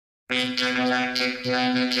Intergalactic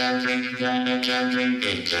planetary, intergalactic,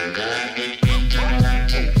 intergalactic,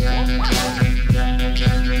 planetary,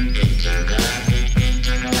 intergalactic,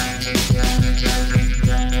 intergalactic,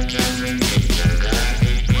 planetary,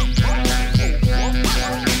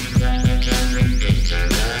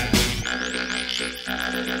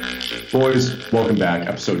 intergalactic. Boys, welcome back.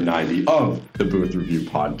 Episode 90 of the Booth Review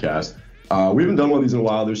Podcast. We haven't done one of these in a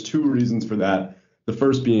while. There's two reasons for that. The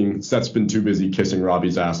first being Seth's been too busy kissing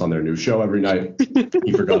Robbie's ass on their new show every night.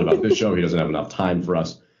 He forgot about this show. He doesn't have enough time for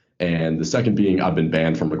us. And the second being I've been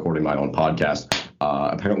banned from recording my own podcast.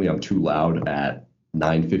 Apparently I'm too loud at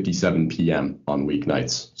 9:57 p.m. on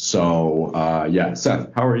weeknights. So, yeah,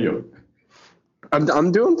 Seth, how are you?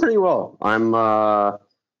 I'm doing pretty well. I'm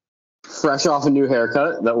fresh off a new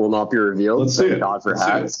haircut that will not be revealed. Let's see it. God for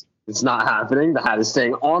hats. It's not happening. The hat is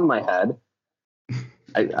staying on my head.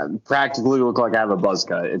 I practically look like I have a buzz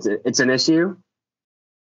cut. It's an issue.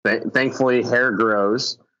 Thankfully, hair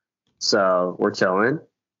grows, so we're chilling.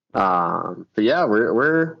 But yeah,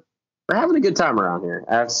 we're having a good time around here.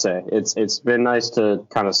 I have to say, it's been nice to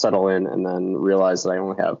kind of settle in and then realize that I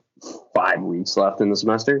only have 5 weeks left in the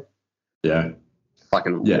semester. Yeah,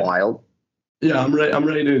 fucking wild. Yeah, I'm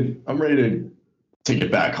ready to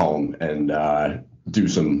get back home and do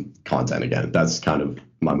some content again. That's kind of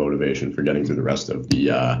my motivation for getting through the rest of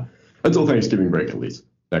the until Thanksgiving break, at least.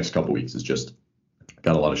 Next couple weeks is just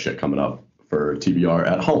got a lot of shit coming up for TBR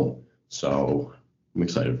at home. So I'm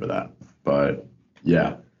excited for that. But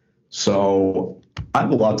yeah, so I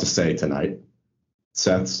have a lot to say tonight.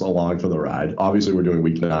 Seth's along for the ride. Obviously, we're doing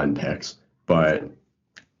week 9 picks, but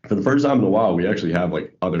for the first time in a while, we actually have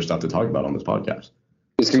like other stuff to talk about on this podcast.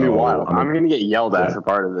 It's going to be wild. I'm going to get yelled at for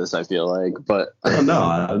part of this, I feel like. But no,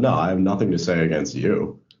 I have nothing to say against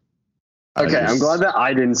you. Okay, I'm glad that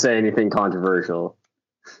I didn't say anything controversial.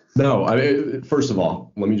 No, I mean, first of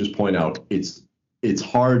all, let me just point out, it's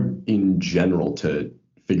hard in general to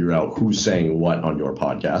figure out who's saying what on your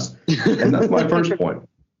podcast. And that's my first point.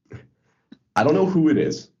 I don't know who it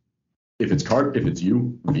is. If it's Carp, if it's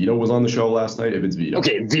you, Vito was on the show last night. If it's Vito.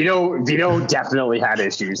 Okay, Vito definitely had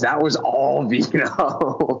issues. That was all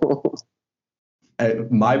Vito.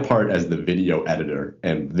 My part as the video editor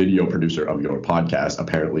and video producer of your podcast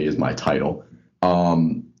apparently is my title.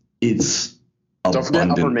 It's don't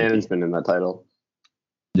forget upper management in that title.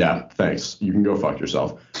 Yeah, thanks. You can go fuck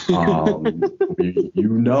yourself. You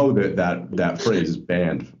know that phrase is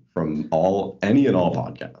banned from any and all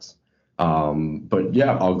podcasts. But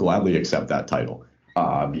yeah, I'll gladly accept that title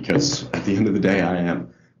because at the end of the day, I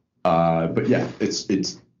am. But yeah, it's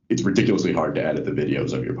ridiculously hard to edit the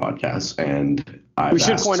videos of your podcasts, and we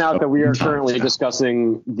should point out that we are currently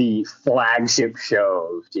discussing the flagship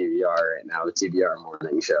show of TBR right now, the TBR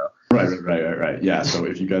Morning Show. Right. Yeah. So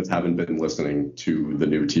if you guys haven't been listening to the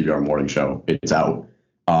new TBR Morning Show, it's out.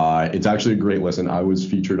 It's actually a great listen. I was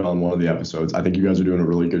featured on one of the episodes. I think you guys are doing a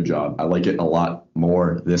really good job. I like it a lot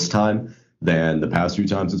more this time than the past few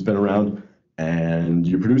times it's been around. And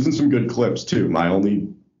you're producing some good clips too. My only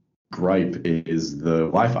gripe is the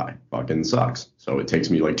Wi-Fi fucking sucks. So it takes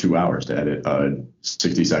me like 2 hours to edit a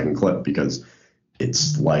 60-second clip because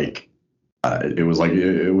it's like it was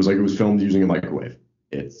filmed using a microwave.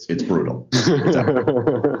 It's brutal.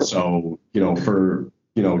 So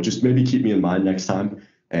just maybe keep me in mind next time.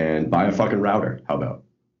 And buy a fucking router. How about?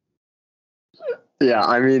 Yeah,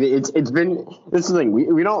 I mean, it's been, this is the thing,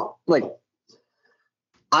 we don't, like,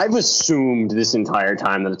 I've assumed this entire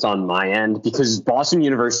time that it's on my end because Boston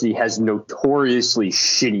University has notoriously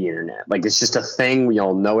shitty internet. Like, it's just a thing. We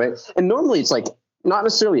all know it. And normally it's, like, not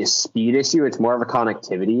necessarily a speed issue. It's more of a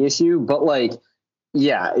connectivity issue. But, like,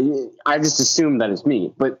 yeah, I just assumed that it's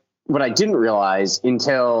me. But what I didn't realize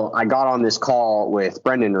until I got on this call with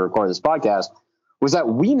Brendan to record this podcast was that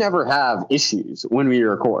we never have issues when we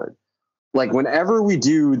record. Like, whenever we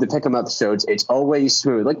do the Pick'em episodes, it's always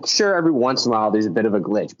smooth. Like, sure, every once in a while there's a bit of a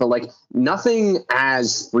glitch, but, like, nothing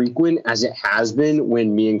as frequent as it has been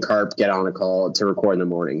when me and Carp get on a call to record the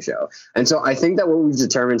morning show. And so I think that what we've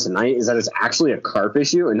determined tonight is that it's actually a Carp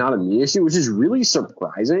issue and not a me issue, which is really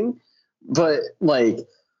surprising, but, like,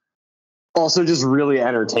 also just really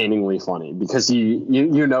entertainingly funny because you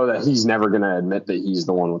know that he's never going to admit that he's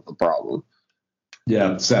the one with the problem.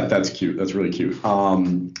 Yeah, Seth, that's cute. That's really cute.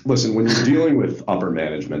 Listen, when you're dealing with upper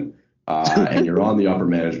management and you're on the Upper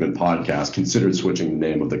Management podcast, consider switching the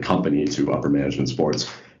name of the company to Upper Management Sports.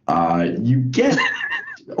 You get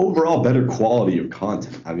overall better quality of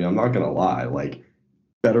content. I mean, I'm not going to lie. Like,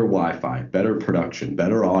 better Wi-Fi, better production,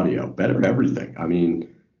 better audio, better everything. I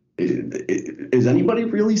mean, is anybody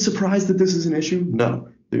really surprised that this is an issue? No.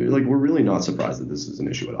 Like, we're really not surprised that this is an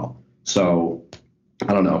issue at all. So,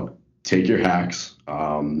 I don't know. take your hacks,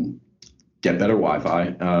 get better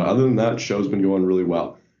Wi-Fi. Other than that, show's been going really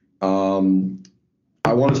well.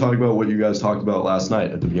 I want to talk about what you guys talked about last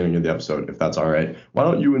night at the beginning of the episode, if that's all right. Why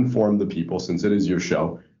don't you inform the people, since it is your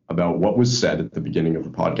show, about what was said at the beginning of the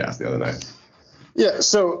podcast the other night? Yeah,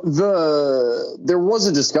 so there was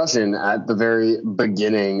a discussion at the very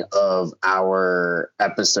beginning of our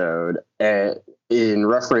episode in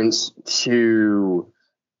reference to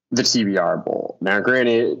the TBR Bowl. Now,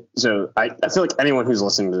 granted, so I feel like anyone who's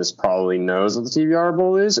listening to this probably knows what the TBR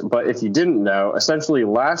Bowl is, but if you didn't know, essentially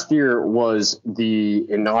last year was the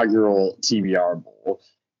inaugural TBR Bowl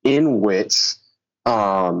in which,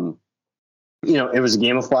 it was a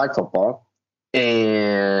game of flag football,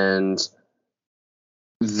 and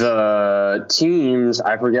the teams,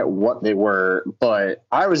 I forget what they were, but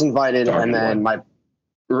I was invited, and then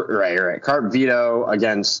right, Carp Vito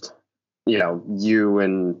against you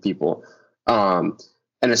and people. And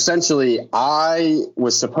essentially I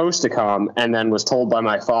was supposed to come and then was told by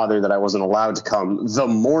my father that I wasn't allowed to come the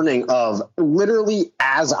morning of, literally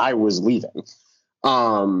as I was leaving.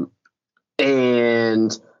 And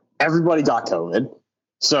everybody got COVID.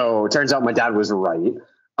 So it turns out my dad was right.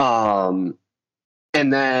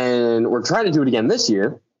 And then we're trying to do it again this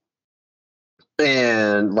year.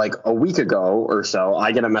 And like a week ago or so,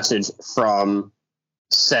 I get a message from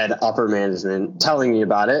said upper management telling me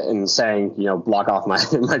about it and saying, block off my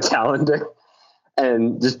calendar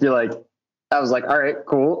and just be like, I was like, all right,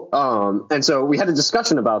 cool. And so we had a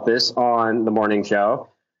discussion about this on the morning show,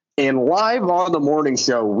 and live on the morning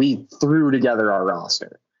show, we threw together our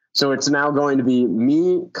roster. So it's now going to be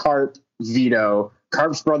me, Carp, Vito,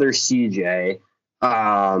 Carp's brother, CJ,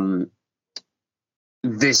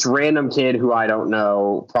 this random kid who I don't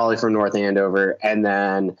know, probably from North Andover, and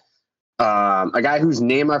then a guy whose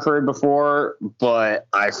name I've heard before, but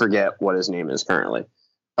I forget what his name is currently.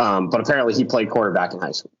 But apparently he played quarterback in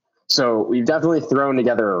high school. So we've definitely thrown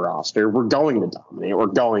together a roster. We're going to dominate. We're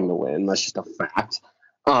going to win. That's just a fact.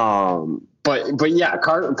 But yeah,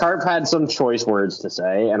 Carp had some choice words to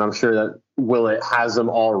say, and I'm sure that Willett has them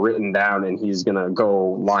all written down, and he's going to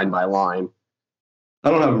go line by line.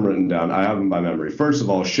 I don't have them written down. I have them by memory. First of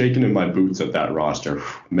all, shaking in my boots at that roster,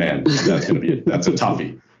 man, that's a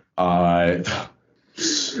toughie.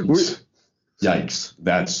 Yikes.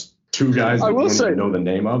 That's two guys that I don't even know the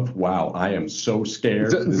name of. Wow, I am so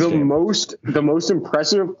scared. The most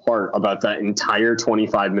impressive part about that entire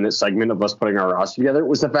 25-minute segment of us putting our roster together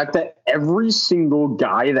was the fact that every single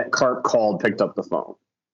guy that Carp called picked up the phone.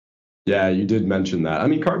 Yeah, you did mention that. I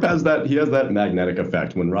mean, Carp has that. He has that magnetic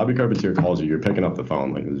effect. When Robbie Carpentier calls you, you're picking up the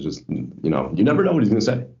phone. Like, it's just, you never know what he's going to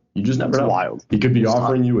say. You just never know. Wild. He could be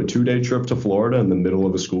offering you a 2-day trip to Florida in the middle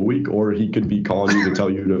of a school week, or he could be calling you to tell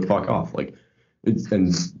you to fuck off. Like,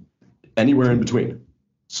 and anywhere in between.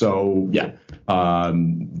 So yeah,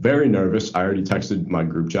 very nervous. I already texted my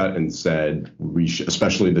group chat and said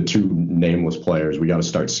especially the two nameless players, we got to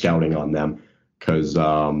start scouting on them because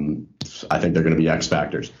I think they're going to be X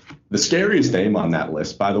factors. The scariest name on that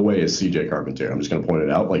list, by the way, is CJ Carpentier. I'm just going to point it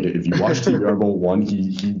out. Like, if you watch TBR Bowl 1,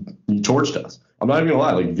 he torched us. I'm not even going to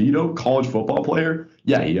lie. Like, Vito, college football player,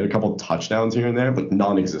 yeah, he had a couple touchdowns here and there, but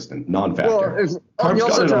non-existent, non-factor. Well, you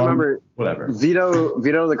also have to remember, whatever. Vito,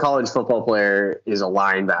 the college football player, is a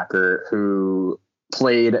linebacker who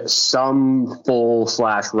played some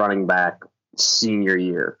full/running back senior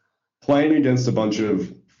year. Playing against a bunch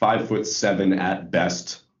of 5'7" at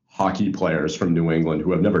best hockey players from New England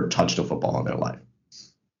who have never touched a football in their life.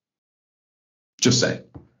 Just say.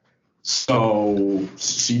 So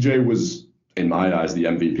CJ was, in my eyes, the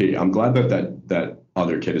MVP. I'm glad that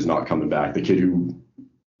other kid is not coming back. The kid who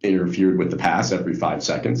interfered with the pass every 5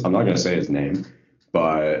 seconds. I'm not going to say his name,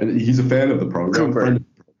 but he's a fan of the program. Friend of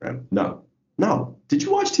the program. No. Did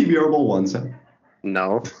you watch TBR Bowl 1, Sam?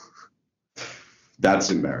 No.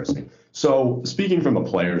 That's embarrassing. So speaking from a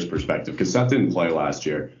player's perspective, because Seth didn't play last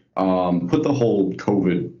year, put the whole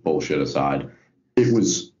COVID bullshit aside, it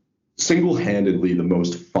was single-handedly the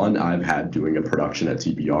most fun I've had doing a production at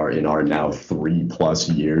TBR in our now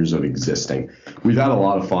 3+ years of existing. We've had a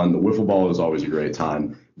lot of fun. The wiffle ball is always a great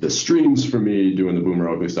time. The streams for me doing the Boomer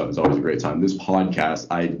Oakley stuff is always a great time. This podcast,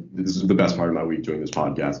 this is the best part of my week doing this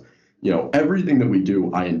podcast. Everything that we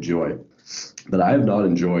do, I enjoy. But I have not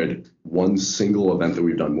enjoyed one single event that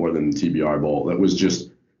we've done more than the TBR Bowl. That was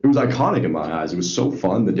it was iconic in my eyes. It was so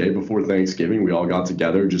fun. The day before Thanksgiving, we all got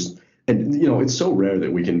together and it's so rare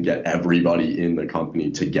that we can get everybody in the company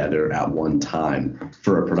together at one time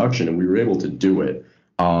for a production, and we were able to do it.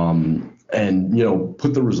 And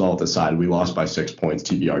put the result aside, we lost by 6 points,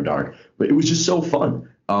 TBR dark, but it was just so fun.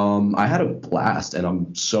 I had a blast, and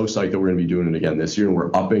I'm so psyched that we're going to be doing it again this year. And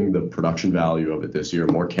we're upping the production value of it this year.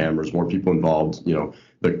 More cameras, more people involved. You know,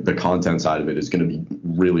 the content side of it is going to be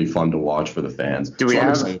really fun to watch for the fans. Do we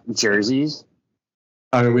have jerseys?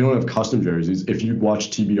 I mean, we don't have custom jerseys. If you watch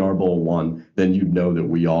TBR Bowl 1, then you'd know that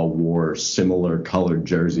we all wore similar colored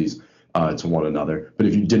jerseys to one another. But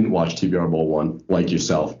if you didn't watch TBR Bowl 1, like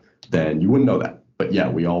yourself, then you wouldn't know that. But yeah,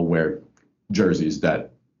 we all wear jerseys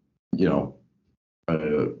that, you know,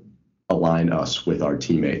 align us with our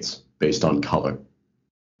teammates based on color.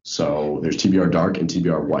 So there's TBR dark and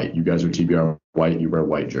TBR white. You guys are TBR white, you wear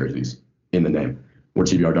white jerseys in the name. We're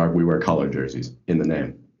TBR dark, we wear color jerseys in the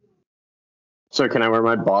name. So can I wear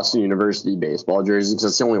my Boston University baseball jersey? Because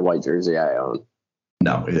it's the only white jersey I own.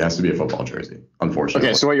 No, it has to be a football jersey, unfortunately.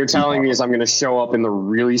 Okay, so what you're telling me is I'm going to show up in the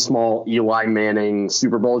really small Eli Manning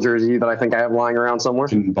Super Bowl jersey that I think I have lying around somewhere?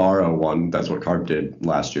 You can borrow one. That's what Carp did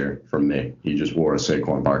last year from me. He just wore a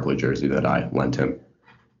Saquon Barkley jersey that I lent him.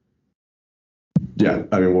 Yeah,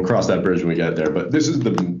 I mean, we'll cross that bridge when we get there. But this is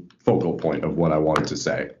the focal point of what I wanted to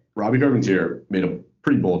say. Robbie Carpentier made a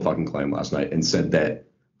pretty bold fucking claim last night and said that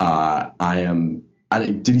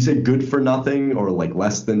did he say good for nothing or like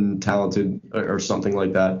less than talented or something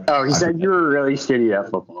like that? Oh, he said you were really shitty at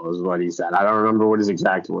football is what he said. I don't remember what his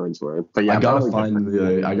exact words were, but yeah, I gotta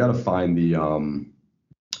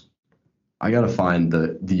find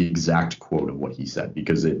the exact quote of what he said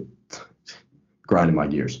because it grinded my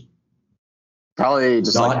gears. Probably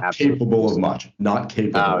just not capable of much. Not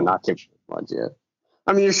capable. Oh, not capable of much. Yeah.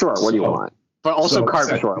 I mean, you're short. What do you want? But also,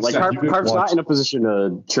 Carp's short. Like, Carp's not in a position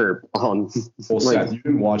to chirp on. Well, Seth, you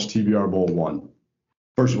didn't watch TBR Bowl 1.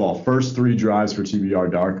 First of all, first 3 drives for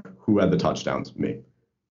TBR Dark, who had the touchdowns? Me.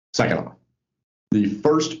 Second off, the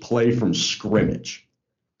first play from scrimmage,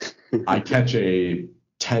 I catch a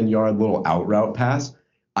 10-yard little out route pass.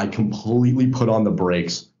 I completely put on the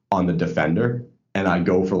brakes on the defender, and I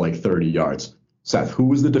go for like 30 yards. Seth, who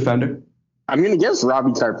was the defender? I'm going to guess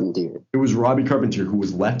Robbie Carpentier. It was Robbie Carpentier who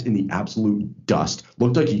was left in the absolute dust.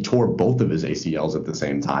 Looked like he tore both of his ACLs at the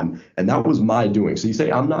same time. And that was my doing. So you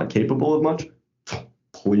say I'm not capable of much?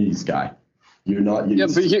 Please, guy. You're not. Yeah,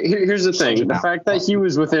 but here's the thing. The fact that he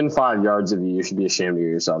was within 5 yards of you should be ashamed of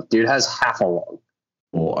yourself. Dude has half a lung.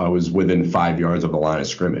 Well, I was within 5 yards of the line of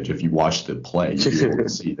scrimmage. If you watched the play, you'd be able to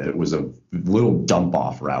see that it was a little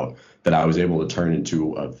dump-off route that I was able to turn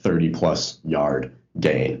into a 30-plus yard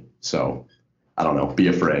gain. So I don't know, be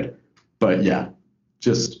afraid. But yeah,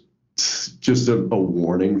 just a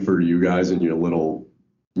warning for you guys and your little,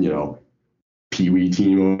 peewee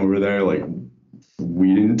team over there. Like,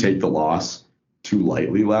 we didn't take the loss too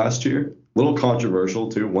lightly last year. A little controversial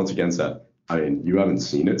too. Once again, Seth, I mean, you haven't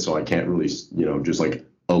seen it, so I can't really, just like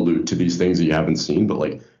allude to these things that you haven't seen. But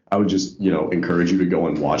like, I would just, encourage you to go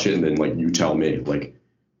and watch it, and then like you tell me, like,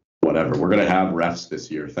 whatever. We're gonna have refs this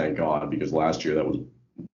year, thank God, because last year that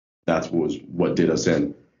was what did us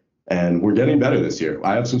in. And we're getting better this year.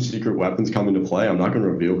 I have some secret weapons coming to play. I'm not going to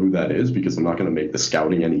reveal who that is because I'm not going to make the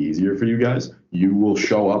scouting any easier for you guys. You will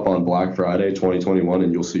show up on Black Friday 2021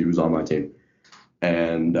 and you'll see who's on my team.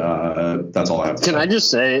 And that's all I have to say. Can I just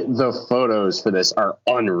say the photos for this are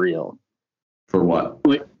unreal? For what?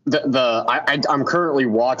 I'm currently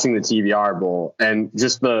watching the TBR Bowl and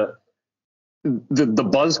just the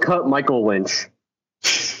buzz cut Michael Lynch.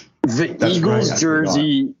 The That's Eagles right,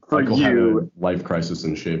 jersey for Michael you. Had a life crisis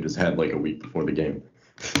and shaved his head like a week before the game.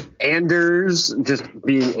 Anders just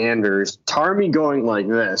being Anders. Tarmy going like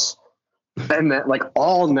this. And that like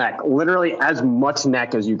all neck, literally as much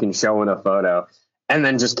neck as you can show in a photo. And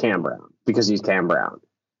then just Cam Brown because he's Cam Brown.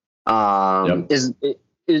 Yep.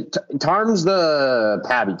 Tarm's the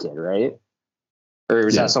Pabby kid, right? Or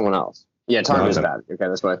is that someone else? Yeah, Tarm is Pabby. Okay,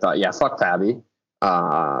 that's what I thought. Yeah, fuck Pabby.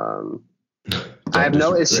 I have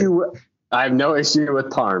no issue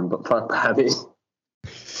with Tarm, but fuck Pabby.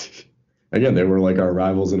 Again, they were like our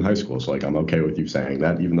rivals in high school, so like I'm okay with you saying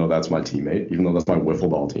that, even though that's my teammate, even though that's my wiffle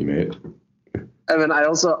ball teammate. And then I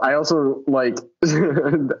also like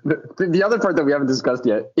the other part that we haven't discussed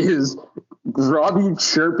yet is Robbie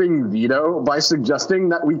chirping Vito by suggesting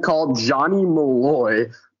that we call Johnny Malloy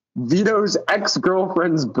Vito's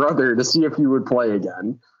ex-girlfriend's brother to see if he would play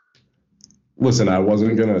again. Listen, I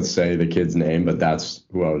wasn't going to say the kid's name, but that's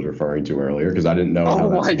who I was referring to earlier because I didn't know how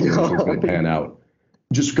that situation was going to pan out.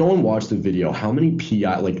 Just go and watch the video. How many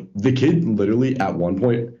PI, like the kid literally at one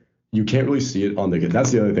point, you can't really see it on the,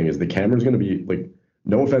 that's the other thing is the camera's going to be like,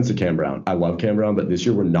 no offense to Cam Brown. I love Cam Brown, but this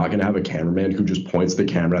year we're not going to have a cameraman who just points the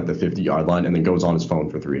camera at the 50-yard line and then goes on his phone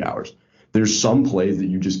for 3 hours. there's some plays that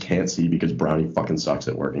you just can't see because Brownie fucking sucks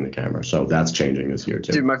at working the camera. So that's changing this year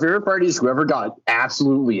too. Dude, my favorite part is whoever got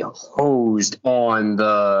absolutely hosed on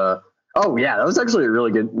the. Oh yeah, that was actually a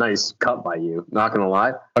really good, nice cut by you. Not gonna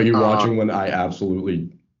lie. Are you watching when I absolutely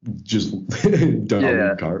just done on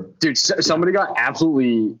the cart? Dude, somebody got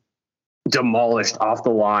absolutely demolished off the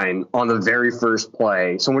line on the very first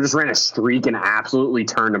play. Someone just ran a streak and absolutely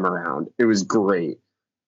turned him around. It was great.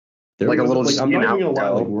 Like a little. I'm not even gonna lie.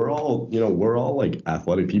 Like we're all like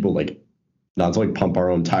athletic people. Like not to like pump our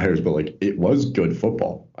own tires, but like it was good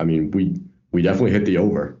football. I mean, we definitely hit the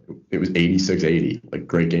over. It was 86-80. Like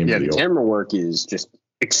great game. Yeah, for the camera work is just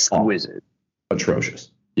exquisite.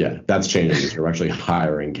 Atrocious. Yeah, that's changing. We're actually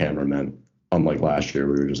hiring cameramen. Unlike last year,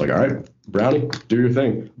 we were just like, all right, Brownie, do your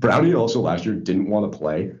thing. Brownie also last year didn't want to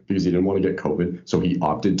play because he didn't want to get COVID. So he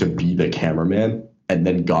opted to be the cameraman and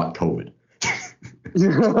then got COVID.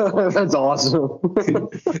 That's awesome.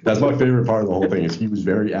 That's my favorite part of the whole thing is he was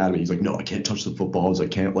very adamant. He's like, no, I can't touch the footballs. I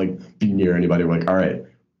can't like be near anybody. We're like, all right,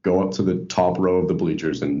 go up to the top row of the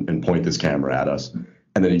bleachers and point this camera at us.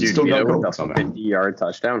 And then he still got COVID somehow. 50-yard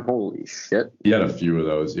touchdown. Holy shit. He had a few of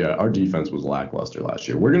those. Yeah, our defense was lackluster last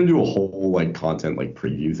year. We're going to do a whole like content like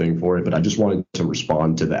preview thing for it, but I just wanted to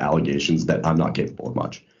respond to the allegations that I'm not capable of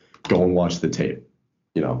much. Go and watch the tape.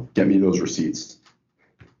 You know, get me those receipts.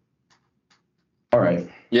 All right.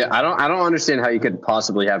 Yeah, I don't understand how you could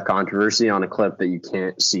possibly have controversy on a clip that you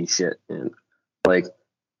can't see shit in. Like,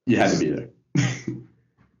 you had to be there.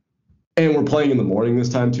 And we're playing in the morning this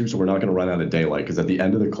time too, so we're not going to run out of daylight because at the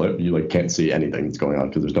end of the clip, you like can't see anything that's going on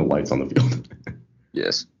because there's no lights on the field.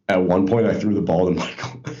 Yes. At one point, I threw the ball to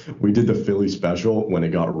Michael. We did the Philly special when it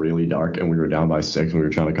got really dark and we were down by 6 and we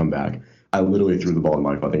were trying to come back. I literally threw the ball to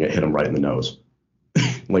Michael. I think it hit him right in the nose.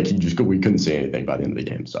 Like we couldn't see anything by the end of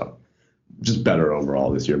the game. So just better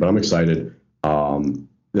overall this year. But I'm excited.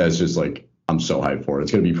 That's just like I'm so hyped for it.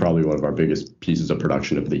 It's going to be probably one of our biggest pieces of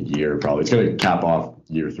production of the year. Probably it's going to cap off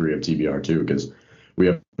year 3 of TBR too because we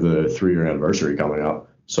have the 3-year anniversary coming up.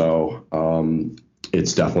 So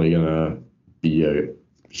it's definitely going to be a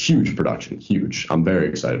huge production. Huge. I'm very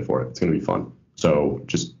excited for it. It's going to be fun. So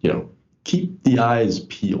just keep the eyes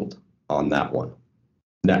peeled on that one.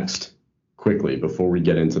 Next, quickly before we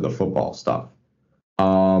get into the football stuff.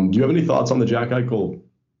 Do you have any thoughts on the Jack Eichel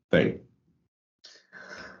thing?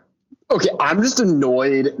 Okay, I'm just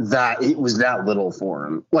annoyed that it was that little for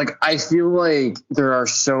him. Like, I feel like there are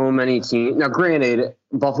so many teams. Now, granted,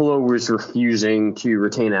 Buffalo was refusing to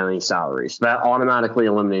retain any salaries. So that automatically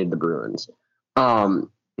eliminated the Bruins.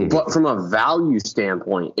 But from a value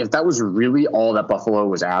standpoint, if that was really all that Buffalo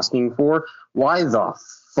was asking for, why the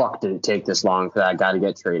fuck did it take this long for that guy to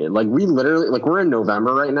get traded? Like, we literally, like, we're in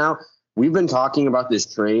November right now. We've been talking about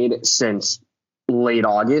this trade since late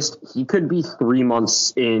August. He could be 3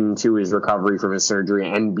 months into his recovery from his surgery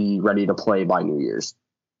and be ready to play by New Year's.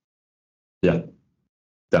 Yeah,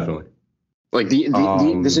 definitely. Like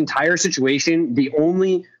this entire situation, the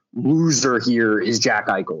only loser here is Jack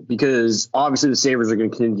Eichel because obviously the Sabres are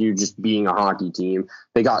going to continue just being a hockey team.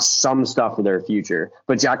 They got some stuff for their future,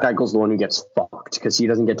 but Jack Eichel's the one who gets fucked because he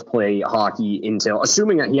doesn't get to play hockey until,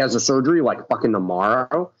 assuming that he has a surgery like fucking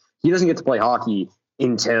tomorrow, he doesn't get to play hockey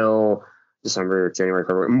until December, January,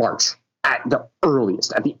 February, March at the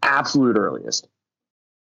earliest, at the absolute earliest.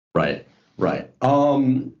 Right.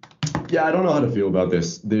 Yeah, I don't know how to feel about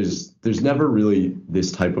this. There's never really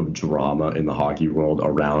this type of drama in the hockey world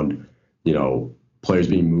around, players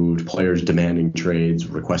being moved, players demanding trades,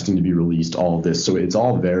 requesting to be released, all of this. So it's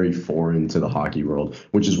all very foreign to the hockey world,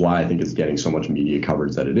 which is why I think it's getting so much media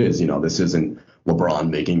coverage that it is. This isn't LeBron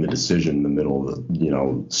making the decision in the middle of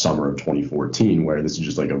the, summer of 2014, where this is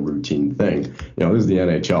just like a routine thing. This is the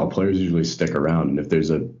NHL. Players usually stick around. And if there's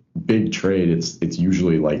a big trade, it's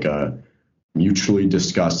usually like a mutually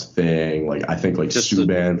discussed thing. Like I think like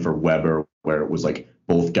Subban for Weber, where it was like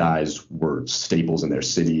both guys were staples in their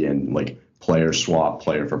city and like player swap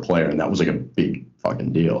player for player. And that was like a big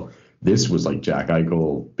fucking deal. This was like Jack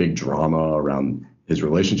Eichel, big drama around his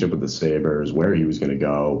relationship with the Sabres, where he was going to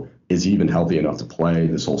go. Is he even healthy enough to play?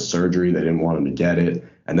 This whole surgery, they didn't want him to get it.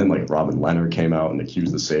 And then like Robin Leonard came out and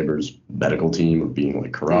accused the Sabres medical team of being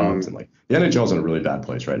like corrupt. And like the NHL's in a really bad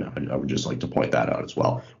place right now. I would just like to point that out as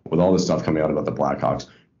well. With all this stuff coming out about the Blackhawks,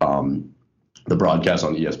 the broadcast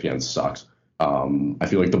on ESPN sucks. I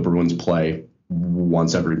feel like the Bruins play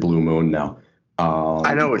once every blue moon now.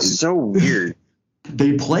 I know, it's so weird.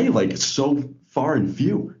 They play like so far and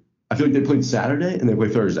few. I feel like they played Saturday and they play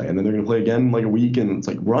Thursday, and then they're going to play again in like a week. And it's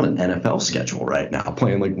like we're on an NFL schedule right now,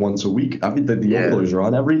 playing like once a week. I mean, the Oilers are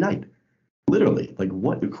on every night, literally. Like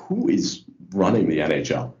what? Who is running the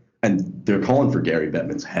NHL? And they're calling for Gary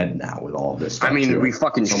Bettman's head now with all of this stuff. I mean, too. we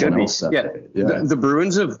fucking should Someone be. else said Yeah. it. Yeah. The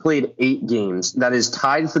Bruins have played 8 games. That is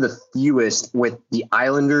tied for the fewest with the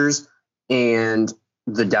Islanders and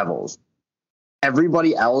the Devils.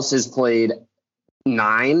 Everybody else has played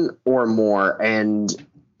 9 or more, and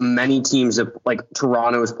many teams have, like,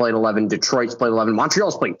 Toronto has played 11, Detroit's played 11,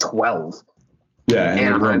 Montreal's played 12. Yeah, and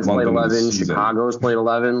Anaheim's we're a played month into the 11, season. Chicago's played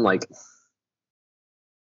 11. Like,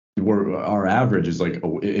 Our average is like,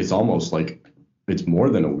 it's almost like it's more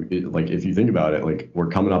than a week. Like, if you think about it, like we'll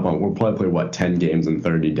probably play what, 10 games in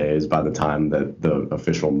 30 days by the time that the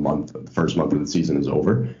official first month of the season is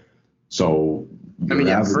over. So I mean,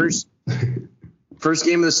 yeah, first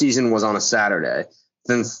game of the season was on a Saturday,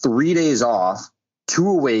 then 3 days off, 2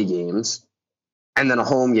 away games, and then a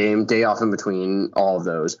home game, day off in between all of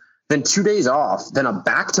those. Then 2 days off, then a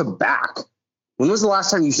back-to-back. When was the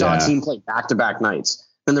last time you saw a team play back-to-back nights?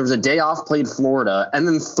 Then there was a day off, played Florida, and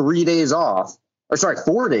then 4 days off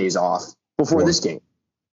before this game.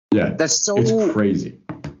 Yeah, that's it's crazy.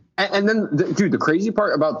 And then, the crazy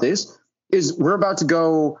part about this is we're about to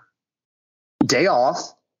go day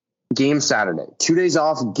off, game Saturday, 2 days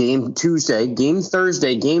off, game Tuesday, game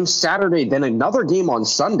Thursday, game Saturday, then another game on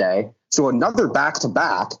Sunday, so another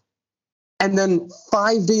back-to-back, and then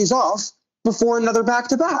 5 days off before another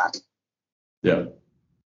back-to-back. Yeah.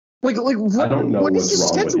 Like I don't know what's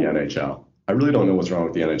wrong with the NHL. I really don't know what's wrong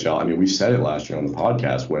with the NHL. I mean, we said it last year on the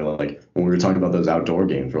podcast where, like, when we were talking about those outdoor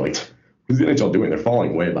games, we're like, who's the NHL doing? They're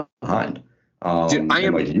falling way behind. Dude,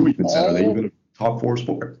 like you even said, are they even a top 4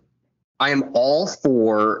 sport? I am all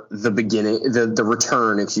for the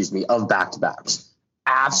return of back-to-backs.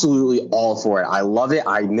 Absolutely all for it. I love it.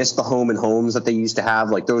 I miss the home and homes that they used to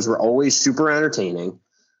have. Like, those were always super entertaining.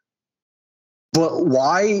 But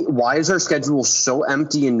why is our schedule so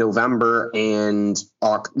empty in November and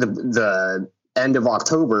the end of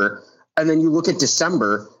October? And then you look at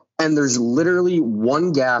December and there's literally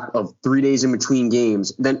one gap of 3 days in between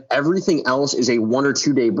games. Then everything else is a 1 or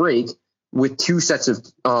 2 day break with 2 sets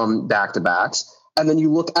of back-to-backs. And then you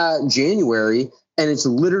look at January and it's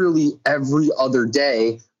literally every other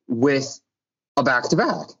day with a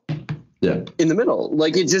back-to-back. Yeah. In the middle.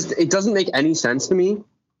 Like, it doesn't make any sense to me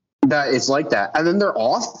that it's like that. And then they're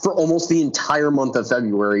off for almost the entire month of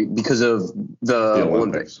February because of the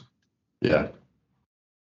Olympics. Yeah.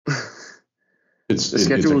 The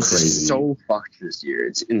schedule is so fucked this year.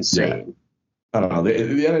 It's insane. Yeah. I don't know. The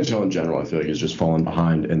NHL in general, I feel like, is just falling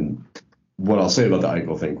behind. And what I'll say about the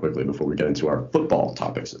Eichel thing quickly before we get into our football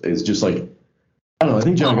topics is just like, I don't know. I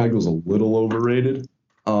think Jack Eichel's a little overrated.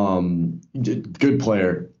 Good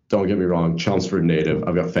player. Don't get me wrong. Chelmsford native.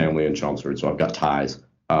 I've got family in Chelmsford, so I've got ties.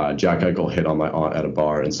 Jack Eichel hit on my aunt at a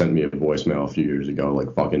bar and sent me a voicemail a few years ago,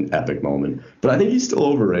 like fucking epic moment. But I think he's still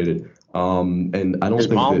overrated. And I don't think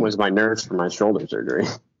his mom was my nurse for my shoulder surgery.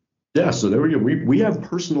 Yeah, so there we go. We have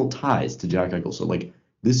personal ties to Jack Eichel. So, like,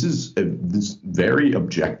 this is this very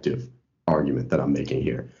objective argument that I'm making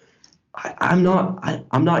here. I'm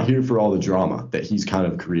not here for all the drama that he's kind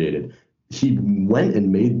of created. He went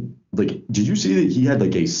and made, like, did you see that he had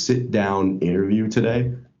like a sit down interview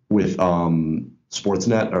today with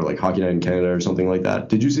Sportsnet or like Hockey Night in Canada or something like that?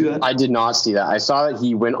 Did you see that? I did not see that. I saw that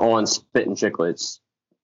he went on Spit and Chicklets.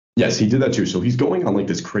 Yes, he did that too. So he's going on like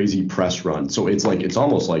this crazy press run. So it's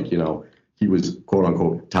almost like, you know, he was quote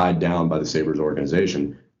unquote tied down by the Sabres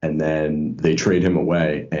organization, and then they trade him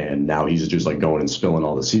away, and now he's just like going and spilling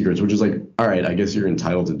all the secrets, which is like, all right, I guess you're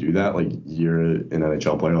entitled to do that. Like, you're an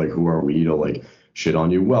NHL player. Like, who are we to like shit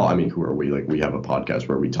on you? Well, I mean, who are we? Like, we have a podcast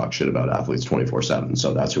where we talk shit about athletes 24/7.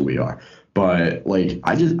 So that's who we are. But like,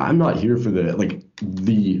 I'm not here for the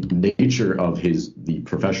nature of the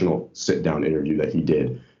professional sit down interview that he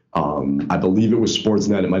did. I believe it was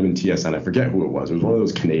Sportsnet. It might have been TSN. I forget who it was. It was one of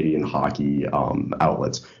those Canadian hockey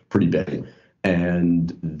outlets, pretty big.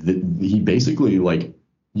 And he basically, like,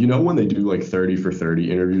 you know, when they do like 30 for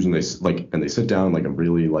 30 interviews and they sit down in like a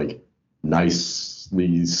really like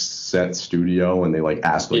nicely set studio and they like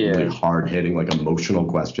ask like really hard hitting, like emotional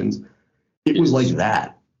questions. It was like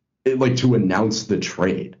that. Like to announce the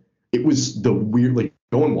trade. It was the weird, like,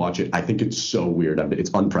 go and watch it. I think it's so weird. I mean,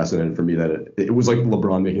 it's unprecedented for me that it was like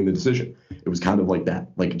LeBron making the decision. It was kind of like that.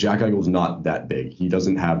 Like, Jack Eichel's not that big. He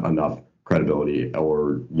doesn't have enough credibility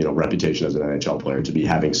or, you know, reputation as an NHL player to be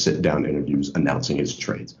having sit-down interviews announcing his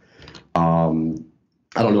trades.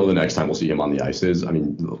 I don't know the next time we'll see him on the ice is. I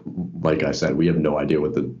mean, like I said, we have no idea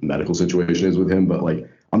what the medical situation is with him, but like,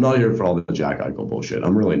 I'm not here for all the Jack Eichel bullshit.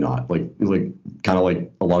 I'm really not. Like kind of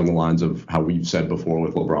like along the lines of how we've said before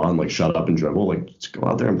with LeBron, like, shut up and dribble. Like, just go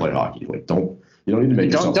out there and play hockey. Like, don't You don't need to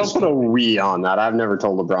make yourself. Don't put a "we" on that. I've never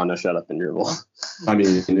told LeBron to shut up and dribble. I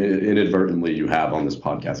mean, inadvertently, you have on this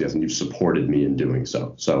podcast, yes, and you've supported me in doing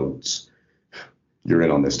so. So you're in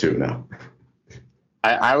on this too now.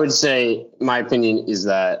 I would say my opinion is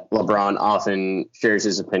that LeBron often shares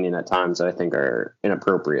his opinion at times that I think are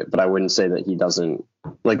inappropriate, but I wouldn't say that he doesn't.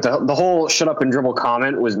 Like the whole "shut up and dribble"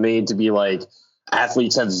 comment was made to be like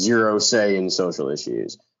athletes have zero say in social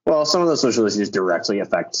issues. Well, some of those social issues directly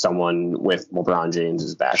affect someone with LeBron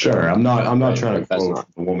James's background. Sure, I'm not trying to quote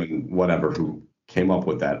the woman, whatever, who came up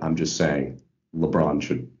with that. I'm just saying LeBron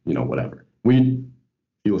should, whatever. He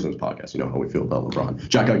listens to podcasts. You know how we feel about LeBron.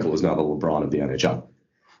 Jack Eichel is now the LeBron of the NHL.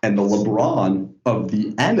 And the LeBron of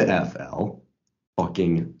the NFL,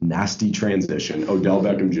 fucking nasty transition, Odell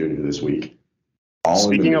Beckham Jr. this week.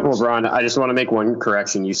 Speaking of LeBron, I just want to make one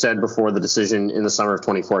correction. You said before the decision in the summer of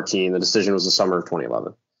 2014, the decision was the summer of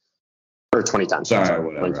 2011. Or 2010. Sorry,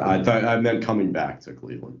 whatever. I meant coming back to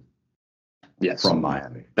Cleveland. Yes. From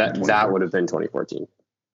Miami. That would have been 2014.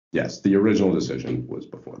 Yes, the original decision was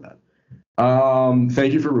before that.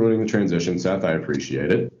 Thank you for ruining the transition, Seth. I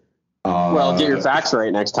appreciate it. Well, get your facts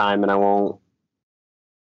right next time, and I won't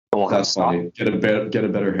have to stop. Funny. Get a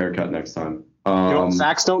better haircut next time.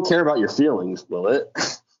 Facts don't care about your feelings, will it?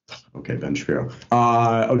 Okay, Ben Shapiro.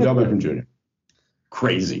 Odell Beckham Jr.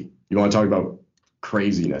 Crazy. You want to talk about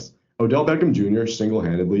craziness? Odell Beckham Jr.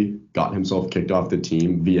 single-handedly got himself kicked off the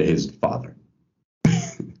team via his father.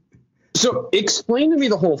 So explain to me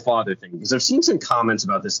the whole father thing, because I've seen some comments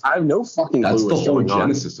about this. I have no fucking clue That's what's going on. the whole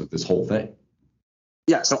genesis of this whole thing.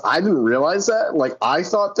 Yeah, so I didn't realize that. Like, I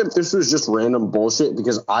thought that this was just random bullshit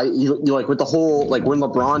because you like with the whole, like when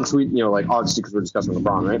LeBron tweeted, obviously because we're discussing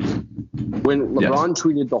LeBron, right? When LeBron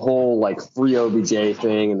tweeted the whole like free OBJ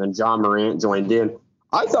thing and then John Morant joined in,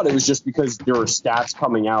 I thought it was just because there were stats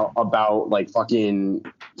coming out about like fucking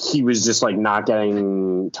he was just like not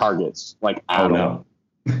getting targets like at all.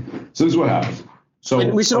 So this is what happens. So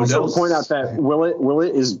we should also point out that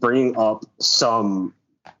Willett is bringing up some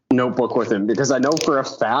notebook with him because I know for a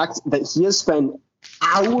fact that he has spent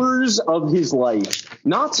hours of his life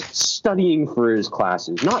not studying for his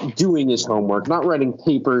classes, not doing his homework, not writing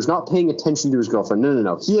papers, not paying attention to his girlfriend.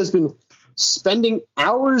 No. He has been spending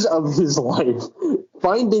hours of his life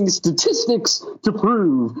finding statistics to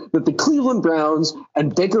prove that the Cleveland Browns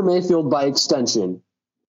and Baker Mayfield by extension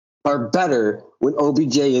are better when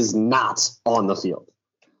OBJ is not on the field.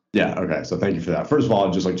 Yeah, okay. So thank you for that. First of all,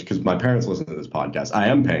 just like because my parents listen to this podcast, I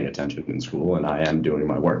am paying attention in school and I am doing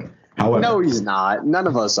my work. However, no, he's not. None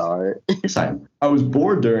of us are. Yes, I am. I was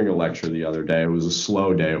bored during a lecture the other day. It was a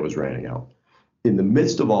slow day. It was raining out. In the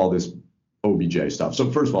midst of all this OBJ stuff.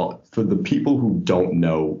 So first of all, for the people who don't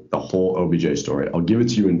know the whole OBJ story, I'll give it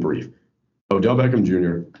to you in brief. Odell Beckham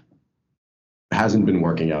Jr. hasn't been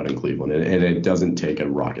working out in Cleveland, and it doesn't take a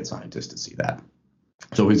rocket scientist to see that.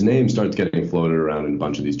 So his name starts getting floated around in a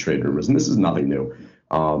bunch of these trade rumors, and this is nothing new.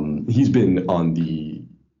 He's been on the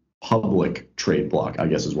public trade block, I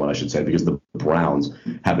guess is what I should say, because the Browns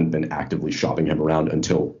haven't been actively shopping him around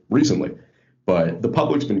until recently. But the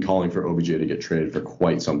public's been calling for OBJ to get traded for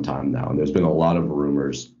quite some time now, and there's been a lot of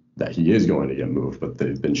rumors that he is going to get moved, but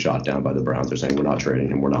they've been shot down by the Browns. They're saying we're not trading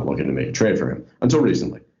him, we're not looking to make a trade for him, until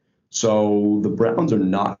recently. So the Browns are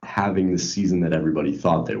not having the season that everybody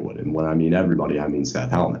thought they would. And when I mean everybody, I mean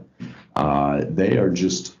Seth Hellman. They are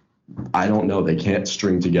just, I don't know, they can't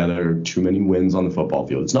string together too many wins on the football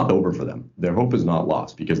field. It's not over for them. Their hope is not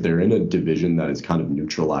lost because they're in a division that is kind of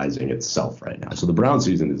neutralizing itself right now. So the Browns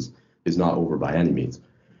season is not over by any means.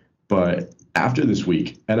 But after this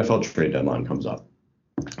week, NFL trade deadline comes up.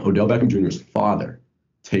 Odell Beckham Jr.'s father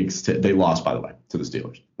they lost, by the way, to the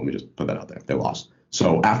Steelers. Let me just put that out there. They lost.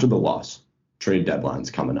 So after the loss, trade deadline's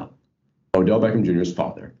coming up. Odell Beckham Jr.'s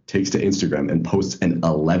father takes to Instagram and posts an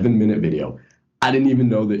 11-minute video. I didn't even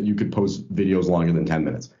know that you could post videos longer than 10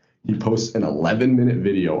 minutes. He posts an 11-minute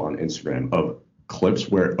video on Instagram of clips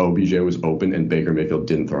where OBJ was open and Baker Mayfield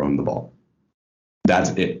didn't throw him the ball.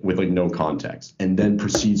 That's it, with like no context. And then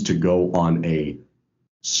proceeds to go on a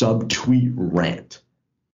sub-tweet rant,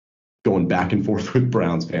 going back and forth with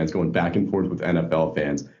Browns fans, going back and forth with NFL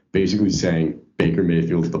fans, basically saying Baker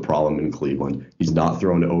Mayfield's the problem in Cleveland. He's not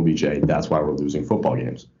throwing to OBJ. That's why we're losing football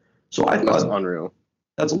games. So I thought that's unreal.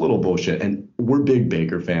 That's a little bullshit. And we're big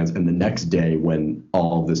Baker fans. And the next day when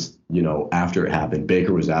all of this, after it happened,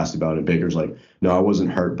 Baker was asked about it. Baker's like, no, I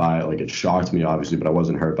wasn't hurt by it. Like, it shocked me, obviously, but I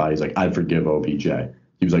wasn't hurt by it. He's like, I forgive OBJ.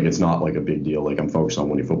 He was like, it's not like a big deal. Like, I'm focused on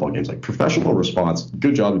winning football games. Like, professional response.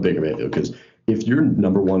 Good job to Baker Mayfield. Because if your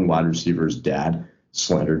number one wide receiver's dad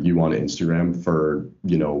slandered you on Instagram for,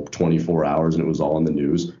 24 hours and it was all in the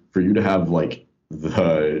news, for you to have like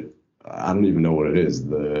the I don't even know what it is,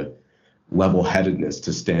 the level-headedness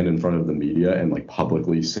to stand in front of the media and like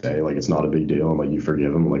publicly say like it's not a big deal and like you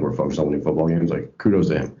forgive him, like we're focused on winning football games. Like kudos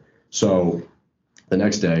to him. So the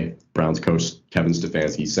next day, Browns coach Kevin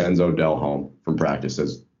Stefanski sends Odell home from practice,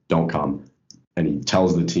 says don't come, and he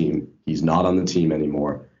tells the team he's not on the team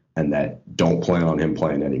anymore and that don't plan on him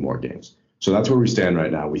playing any more games. So that's where we stand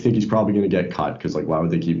right now. We think he's probably going to get cut because, like, why would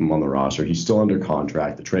they keep him on the roster? He's still under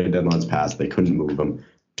contract. The trade deadline's passed. They couldn't move him.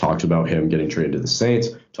 Talks about him getting traded to the Saints.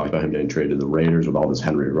 Talks about him getting traded to the Raiders with all this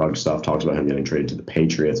Henry Ruggs stuff. Talks about him getting traded to the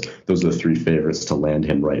Patriots. Those are the three favorites to land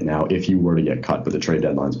him right now if he were to get cut, but the trade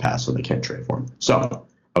deadline's passed, so they can't trade for him. So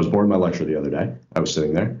I was bored in my lecture the other day. I was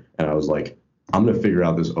sitting there, and I was like, I'm going to figure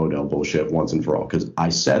out this Odell bullshit once and for all because I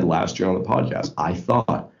said last year on the podcast, I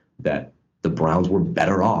thought that the Browns were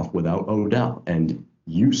better off without Odell. And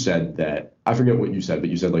you said that, I forget what you said, but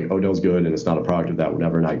you said like Odell's good and it's not a product of that,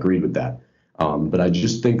 whatever, and I agreed with that. But I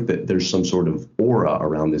just think that there's some sort of aura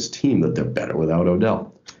around this team that they're better without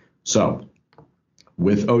Odell. So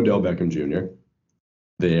with Odell Beckham Jr.,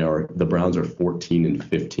 the Browns are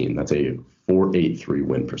 14-15. That's a .483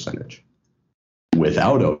 win percentage.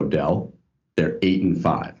 Without Odell, they're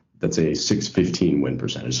 8-5. That's a .615 win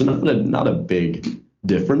percentage. So not a big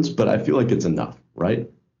difference, but I feel like it's enough, right?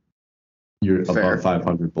 You're Fair. above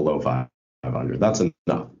 500, below 500. That's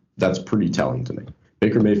enough. That's pretty telling to me.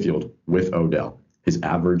 Baker Mayfield with Odell, his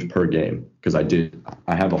average per game, because I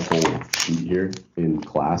have a whole sheet here in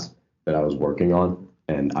class that I was working on,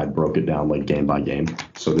 and I broke it down like game by game.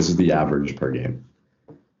 So this is the average per game.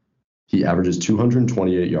 He averages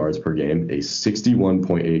 228 yards per game, a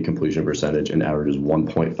 61.8 completion percentage, and averages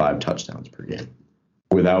 1.5 touchdowns per game.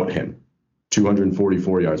 Without him,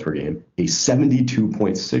 244 yards per game, a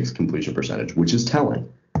 72.6 completion percentage, which is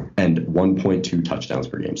telling, and 1.2 touchdowns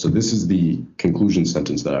per game. So this is the conclusion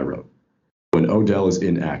sentence that I wrote. When Odell is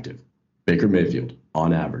inactive, Baker Mayfield,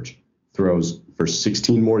 on average, throws for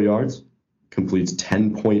 16 more yards, completes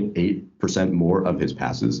 10.8% more of his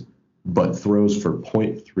passes, but throws for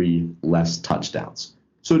 0.3 less touchdowns.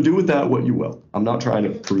 So do with that what you will. I'm not trying to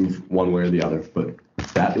prove one way or the other, but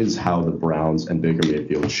that is how the Browns and Baker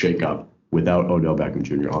Mayfield shake up without Odell Beckham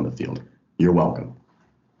Jr. on the field. You're welcome.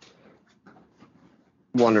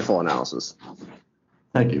 Wonderful analysis.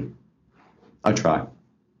 Thank you. I try.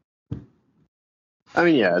 I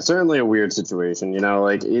mean, yeah, it's certainly a weird situation. You know,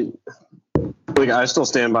 like I still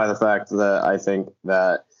stand by the fact that I think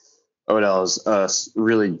that Odell is a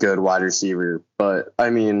really good wide receiver, but I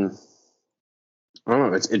mean, I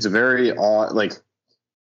don't know. It's very odd. Like,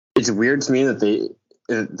 it's weird to me that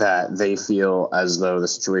they feel as though the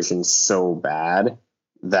situation's so bad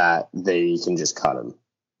that they can just cut him.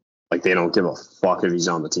 Like, they don't give a fuck if he's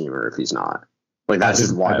on the team or if he's not. Like, that's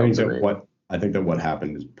just wild. I think that what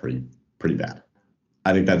happened is pretty bad.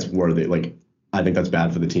 I think that's where I think that's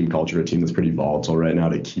bad for the team culture, a team that's pretty volatile right now,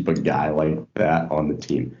 to keep a guy like that on the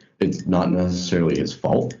team. It's not necessarily his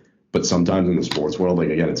fault, but sometimes in the sports world, like,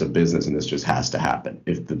 again, it's a business and this just has to happen.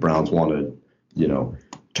 If the Browns want to,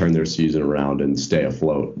 turn their season around and stay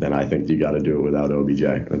afloat, then I think you got to do it without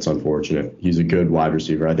OBJ. That's unfortunate. He's a good wide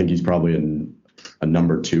receiver. I think he's probably a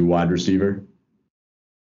number 2 wide receiver.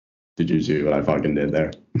 Did you see what I fucking did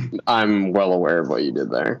there? I'm well aware of what you did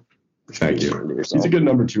there. Thank you. He's a good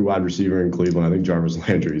number 2 wide receiver in Cleveland. I think Jarvis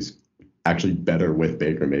Landry's actually better with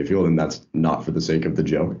Baker Mayfield, and that's not for the sake of the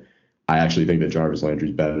joke. I actually think that Jarvis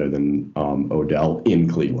Landry's better than Odell in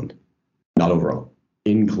Cleveland. Not overall.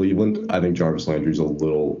 In Cleveland, I think Jarvis Landry's a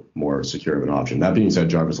little more secure of an option. That being said,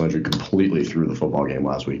 Jarvis Landry completely threw the football game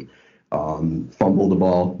last week. Fumbled the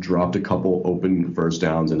ball, dropped a couple open first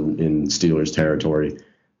downs in Steelers territory.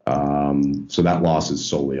 So that loss is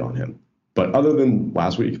solely on him. But other than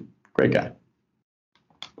last week, great guy.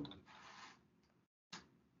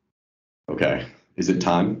 Okay. Is it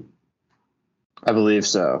time? I believe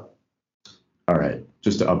so. All right.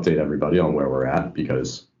 Just to update everybody on where we're at,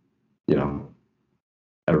 because,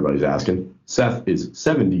 everybody's asking. Seth is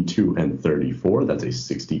 72-34. That's a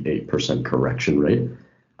 68% correction rate.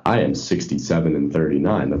 I am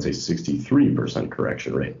 67-39. That's a 63%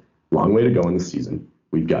 correction rate. Long way to go in the season.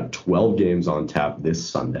 We've got 12 games on tap this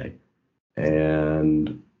Sunday.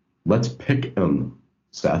 And let's pick them,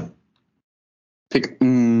 Seth. Pick.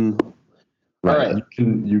 Right. All right.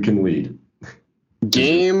 You can lead.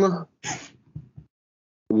 Game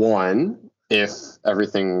 1, if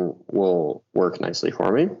everything will work nicely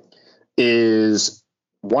for me, is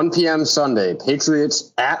 1 p.m. Sunday.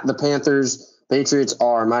 Patriots at the Panthers. Patriots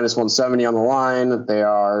are -170 on the line. They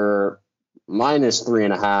are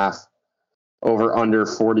 -3.5. Over under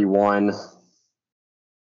 41.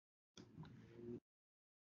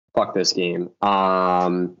 Fuck this game.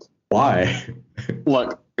 Why?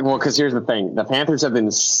 Look, well, because here's the thing: the Panthers have been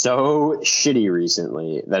so shitty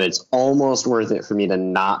recently that it's almost worth it for me to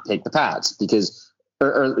not pick the Pats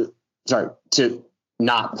to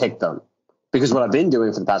not pick them. Because what I've been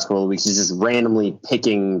doing for the past couple of weeks is just randomly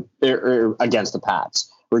picking against the Pats,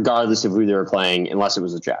 regardless of who they were playing, unless it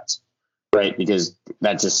was the Jets, right? Because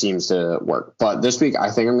that just seems to work. But this week, I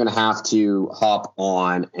think I'm going to have to hop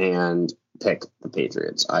on and pick the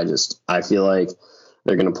Patriots. I feel like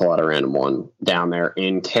they're going to pull out a random one down there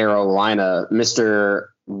in Carolina. Mr.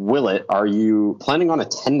 Willett, are you planning on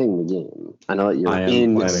attending the game? I know that you're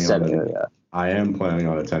in said area. I am planning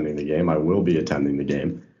on attending the game. I will be attending the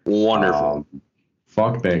game. Wonderful.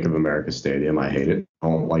 Fuck Bank of America Stadium. I hate it. I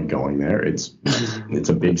don't like going there. It's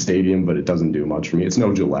a big stadium, but it doesn't do much for me. It's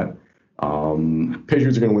no Gillette.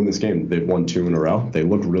 Patriots are going to win this game. They've won 2 in a row. They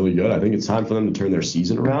look really good. I think it's time for them to turn their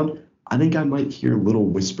season around. I think I might hear little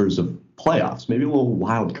whispers of playoffs, maybe a little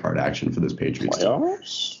wild card action for this Patriots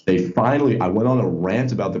team. I went on a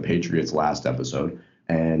rant about the Patriots last episode,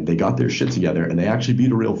 and they got their shit together, and they actually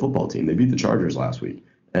beat a real football team. They beat the Chargers last week.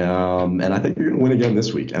 And I think they're going to win again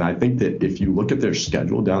this week. And I think that if you look at their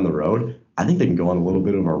schedule down the road, I think they can go on a little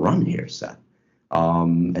bit of a run here, Seth.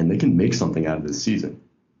 And they can make something out of this season.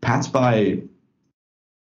 Pats by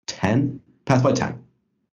 10. Pats by 10.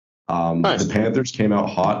 Nice. The Panthers came out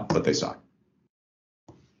hot, but they suck.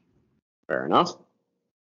 Fair enough.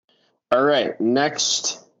 All right,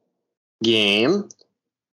 next game.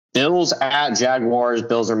 Bills at Jaguars.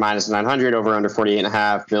 Bills are minus 900, over under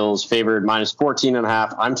 48.5. Bills favored minus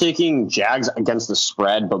 14.5. I'm taking Jags against the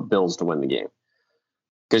spread, but Bills to win the game.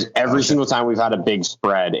 Because every single time we've had a big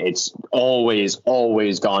spread, it's always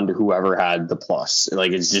gone to whoever had the plus.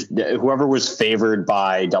 Like, it's just whoever was favored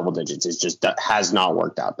by double digits. It's just that has not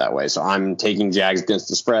worked out that way. So I'm taking Jags against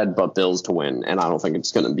the spread, but Bills to win. And I don't think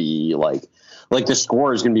it's going to be like the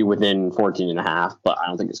score is going to be within 14.5, but I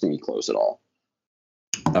don't think it's going to be close at all.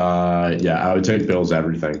 Yeah, I would take Bills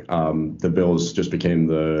everything. The Bills just became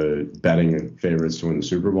the betting favorites to win the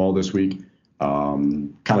Super Bowl this week.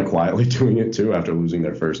 Kind of quietly doing it too after losing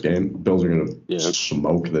their first game. Bills are going to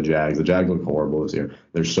smoke the Jags. The Jags look horrible this year.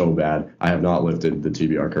 They're so bad. I have not lifted the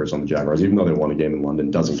TBR curse on the Jaguars, even though they won a game in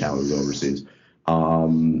London. Doesn't count as overseas.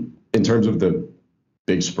 In terms of the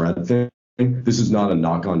big spread thing, this is not a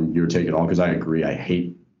knock on your take at all, because I agree. I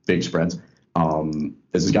hate big spreads.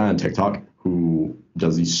 There's this guy on TikTok who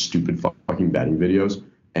does these stupid fucking betting videos,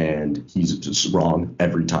 and he's just wrong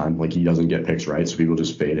every time. Like, he doesn't get picks right, so people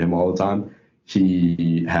just fade him all the time.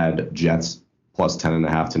 He had Jets plus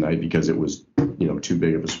 10.5 tonight because it was, too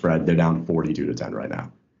big of a spread. They're down 42-10 right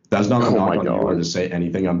now. That's not a knock on you or to say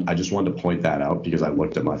anything. I just wanted to point that out because I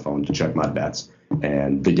looked at my phone to check my bets,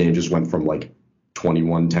 and the game just went from like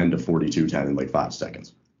 21-10 to 42-10 in like 5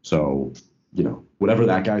 seconds. So, whatever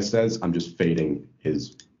that guy says, I'm just fading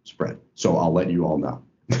his spread. So I'll let you all know.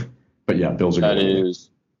 But yeah, Bills are going to win. That is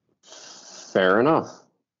fair enough.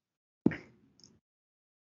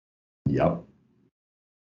 Yep.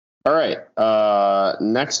 All right.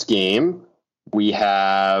 Next game, we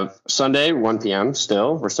have Sunday, 1 p.m.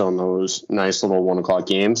 still. We're still in those nice little 1 o'clock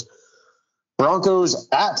games. Broncos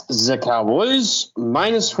at the Cowboys,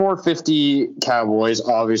 minus 450 Cowboys,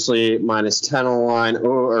 obviously minus 10 on the line,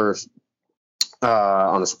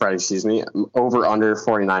 on the spread, excuse me, over under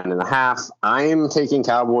 49.5. I am taking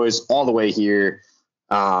Cowboys all the way here.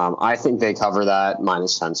 I think they cover that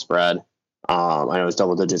minus 10 spread. I know it's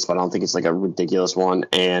double digits, but I don't think it's like a ridiculous one.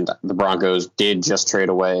 And the Broncos did just trade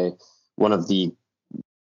away one of the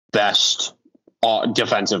best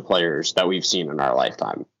defensive players that we've seen in our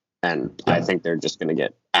lifetime. And I think they're just going to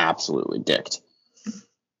get absolutely dicked,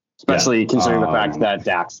 especially considering the fact that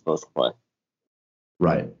Dak's supposed to play.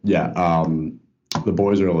 Right. Yeah. The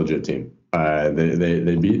boys are a legit team.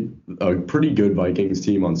 They beat a pretty good Vikings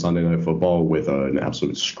team on Sunday Night Football with an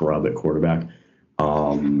absolute scrub at quarterback.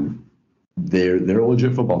 They're a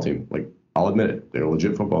legit football team. Like, I'll admit it, they're a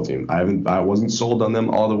legit football team. I wasn't sold on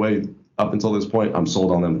them all the way up until this point. I'm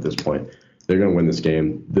sold on them at this point. They're going to win this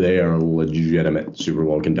game. They are legitimate Super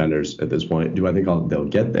Bowl contenders at this point. Do I think they'll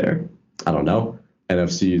get there? I don't know.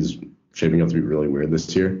 NFC is shaping up to be really weird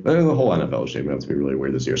this year. The whole NFL is shaping up to be really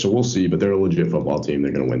weird this year. So we'll see, but they're a legit football team.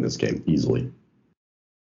 They're going to win this game easily.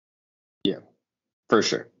 Yeah, for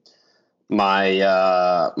sure.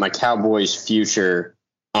 My Cowboys future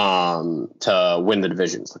to win the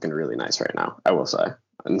division is looking really nice right now, I will say.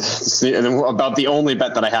 And then about the only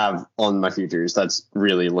bet that I have on my futures that's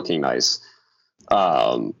really looking nice.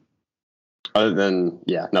 Other than,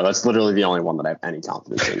 that's literally the only one that I have any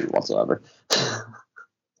confidence in whatsoever.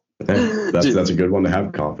 That's a good one to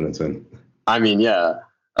have confidence in. I mean, yeah.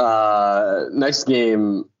 Next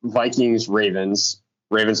game, Vikings, Ravens.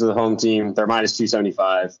 Ravens are the home team. They're minus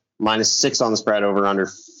 275, minus 6 on the spread, over under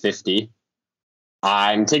 50.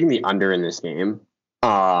 I'm taking the under in this game.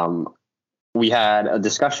 We had a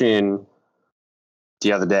discussion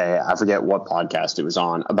the other day, I forget what podcast it was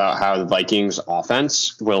on, about how the Vikings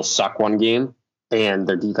offense will suck one game and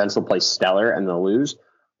their defense will play stellar and they'll lose,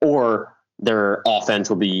 or their offense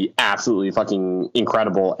will be absolutely fucking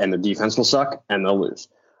incredible and their defense will suck and they'll lose.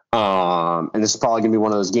 And this is probably going to be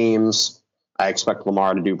one of those games. I expect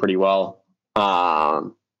Lamar to do pretty well,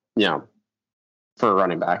 for a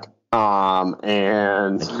running back.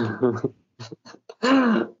 And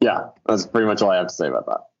yeah, that's pretty much all I have to say about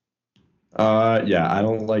that. I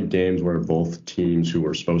don't like games where both teams who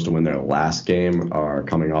were supposed to win their last game are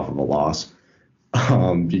coming off of a loss.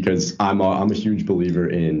 Because I'm a huge believer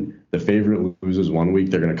in the favorite loses one week,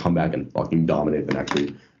 they're going to come back and fucking dominate the next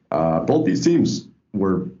week. Both these teams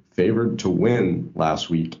were favored to win last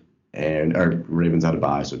week, and Ravens had a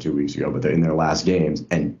bye, so 2 weeks ago, but they're in their last games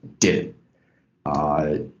and did it.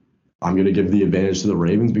 I'm going to give the advantage to the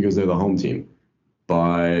Ravens because they're the home team,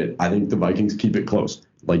 but I think the Vikings keep it close.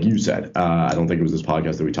 Like you said, I don't think it was this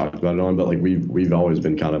podcast that we talked about it on, but like we've always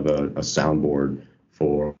been kind of a soundboard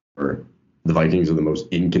for the Vikings are the most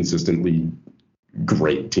inconsistently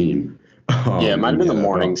great team. It might have been the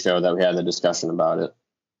morning show that we had the discussion about it.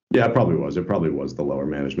 Yeah, it probably was. It probably was the lower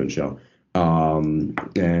management show. And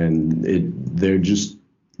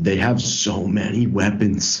they have so many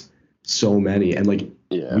weapons, so many. And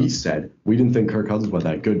we said, we didn't think Kirk Cousins was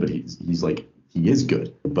that good, but he is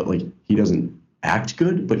good. But he doesn't act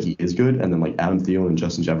good, but he is good. And then Adam Thielen and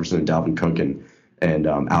Justin Jefferson and Dalvin Cook and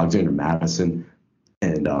Alexander Madison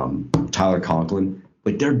and Tyler Conklin,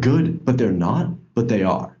 they're good, but they're not, but they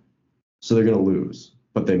are. So they're going to lose,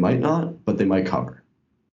 but they might not, but they might cover.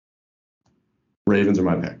 Ravens are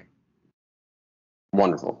my pick.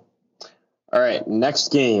 Wonderful. All right,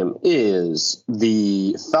 next game is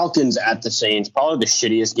the Falcons at the Saints, probably the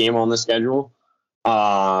shittiest game on the schedule.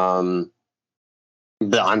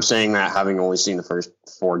 But I'm saying that having only seen the first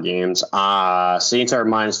 4 games. Saints are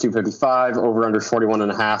minus 255, over under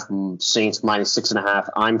 41.5. Saints minus 6.5.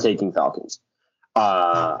 I'm taking Falcons.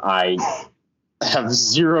 I have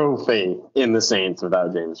zero faith in the Saints without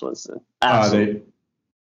Jameis Winston.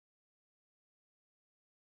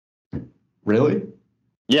 Really?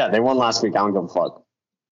 Yeah, they won last week. I don't give a fuck.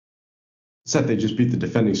 Except they just beat the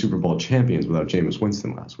defending Super Bowl champions without Jameis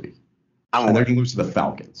Winston last week. And they're going to lose to the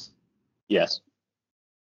Falcons. Yes.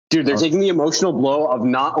 Dude, they're taking the emotional blow of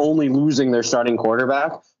not only losing their starting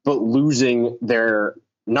quarterback, but losing their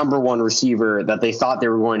number one receiver that they thought they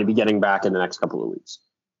were going to be getting back in the next couple of weeks.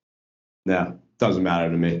 Yeah, doesn't matter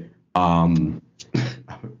to me.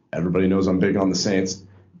 Everybody knows I'm big on the Saints,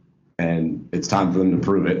 and it's time for them to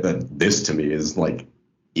prove it. That this, to me, is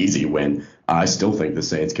easy win. I still think the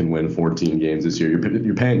Saints can win 14 games this year.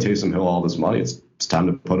 You're paying Taysom Hill all this money. It's time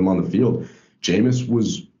to put him on the field. Jameis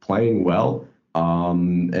was playing well.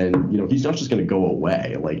 And he's not just going to go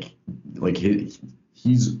away.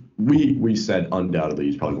 We said undoubtedly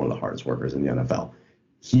he's probably one of the hardest workers in the NFL.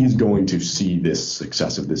 He's going to see this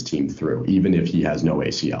success of this team through, even if he has no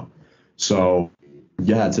ACL. So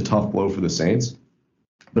yeah, it's a tough blow for the Saints,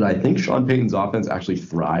 but I think Sean Payton's offense actually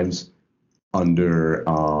thrives under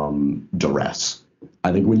duress.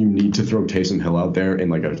 I think when you need to throw Taysom Hill out there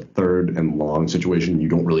in a third and long situation, you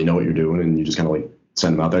don't really know what you're doing, and you just kind of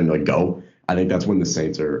send him out there and go. I think that's when the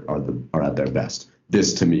Saints are at their best.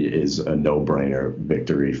 This, to me, is a no-brainer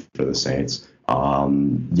victory for the Saints. They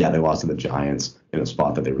lost to the Giants in a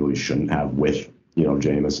spot that they really shouldn't have with,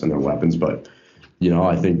 Jameis and their weapons. But,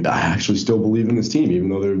 I actually still believe in this team, even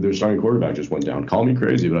though their starting quarterback just went down. Call me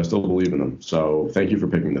crazy, but I still believe in them. So thank you for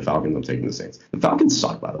picking the Falcons. I'm taking the Saints. The Falcons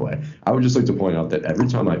suck, by the way. I would just like to point out that every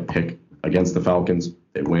time I pick against the Falcons,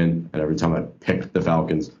 they win. And every time I pick the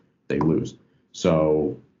Falcons, they lose.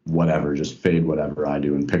 So whatever, just fade whatever I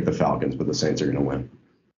do and pick the Falcons, but the Saints are going to win.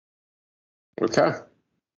 Okay.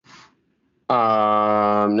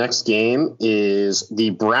 Next game is the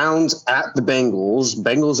Browns at the Bengals.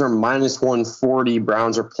 Bengals are minus 140.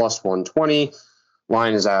 Browns are plus 120.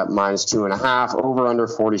 Line is at minus 2.5. Over under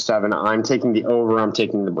 47. I'm taking the over. I'm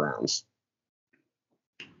taking the Browns.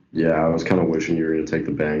 Yeah, I was kind of wishing you were going to take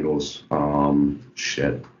the Bengals.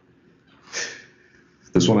 Shit.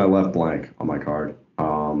 This one I left blank on my card.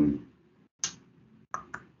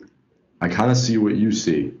 I kind of see what you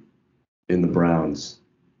see in the Browns.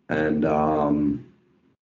 And,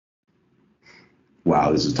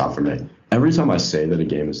 wow, this is tough for me. Every time I say that a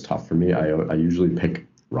game is tough for me, I usually pick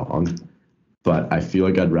wrong. But I feel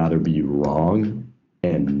like I'd rather be wrong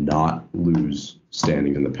and not lose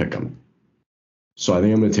standings in the pick'em. So I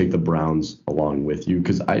think I'm going to take the Browns along with you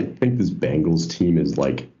because I think this Bengals team is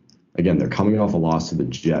like, again, they're coming off a loss to the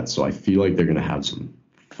Jets, so I feel like they're going to have some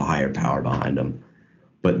firepower behind them.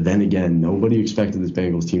 But then again, nobody expected this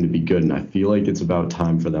Bengals team to be good, and I feel like it's about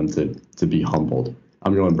time for them to be humbled.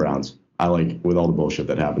 I'm going Browns. I like, with all the bullshit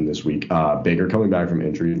that happened this week, Baker coming back from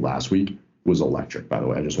injury last week was electric, by the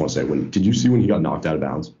way. I just want to say, did you see when he got knocked out of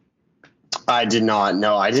bounds? I did not.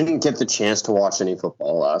 No, I didn't get the chance to watch any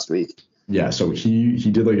football last week. Yeah, so he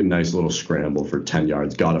did like a nice little scramble for 10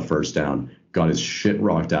 yards, got a first down, got his shit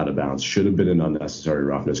rocked out of bounds, should have been an unnecessary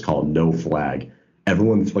roughness call, no flag.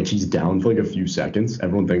 Everyone, like, he's down for like a few seconds.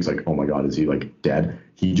 Everyone thinks like, oh my God, is he like dead?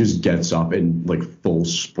 He just gets up and like full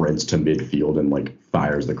sprints to midfield and like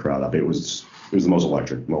fires the crowd up. It was the most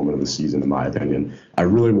electric moment of the season, in my opinion. I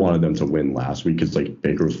really wanted them to win last week because like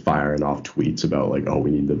Baker was firing off tweets about like, oh,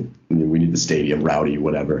 we need the stadium rowdy,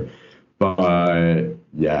 whatever. But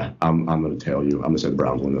yeah, I'm gonna tell you, I'm gonna say the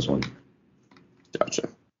Browns win this one. Gotcha.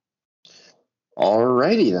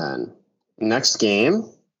 Alrighty then. Next game.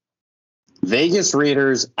 Vegas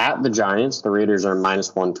Raiders at the Giants. The Raiders are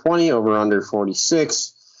minus 120, over under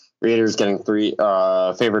 46. Raiders getting favored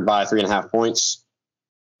by 3.5 points.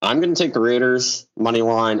 I'm going to take the Raiders money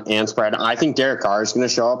line and spread. I think Derek Carr is going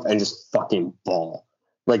to show up and just fucking ball.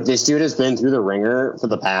 Like, this dude has been through the ringer for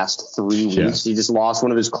the past 3 weeks. Yeah. He just lost one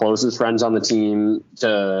of his closest friends on the team to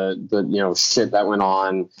the shit that went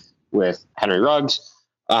on with Henry Ruggs.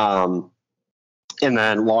 And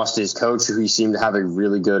then lost his coach, who he seemed to have a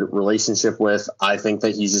really good relationship with. I think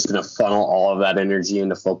that he's just going to funnel all of that energy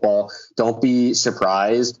into football. Don't be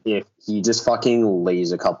surprised if he just fucking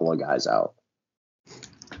lays a couple of guys out.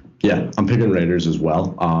 Yeah, I'm picking Raiders as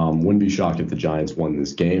well. Wouldn't be shocked if the Giants won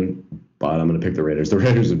this game, but I'm going to pick the Raiders. The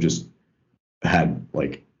Raiders have just had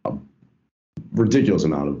like a ridiculous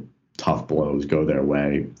amount of tough blows go their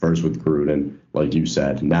way. First with Gruden, like you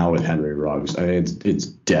said, now with Henry Ruggs. I mean, it's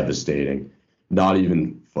devastating. Not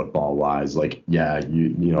even football wise. Like, yeah,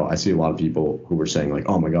 you know, I see a lot of people who were saying like,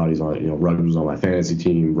 oh my God, he's on, Ruggs was on my fantasy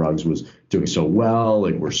team. Ruggs was doing so well.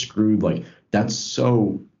 Like, we're screwed. Like, that's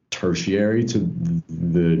so tertiary to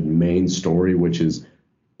the main story, which is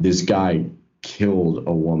this guy killed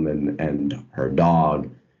a woman and her dog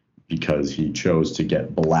because he chose to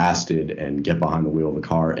get blasted and get behind the wheel of a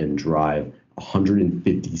car and drive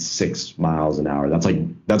 156 miles an hour. That's like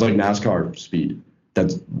NASCAR speed.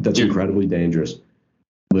 That's Dude, incredibly dangerous.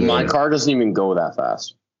 Literally. My car doesn't even go that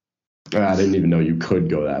fast. I didn't even know you could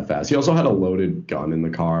go that fast. He also had a loaded gun in the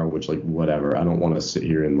car, which, like, whatever. I don't want to sit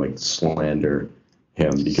here and like slander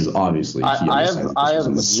him because obviously I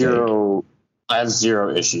have zero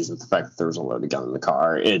issues with the fact that there was a loaded gun in the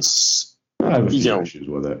car. I have a few issues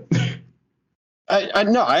with it.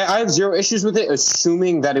 I have zero issues with it,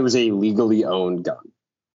 assuming that it was a legally owned gun.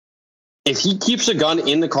 If he keeps a gun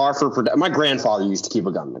in the car my grandfather used to keep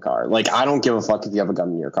a gun in the car. Like, I don't give a fuck if you have a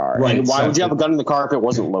gun in your car. Right. And why would you have a gun in the car if it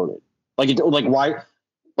wasn't loaded? Why?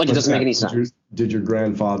 Like, it doesn't make any sense. Did your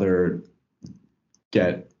grandfather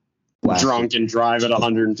get drunk and drive at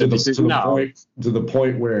 156? No. To the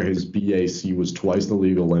point where his BAC was twice the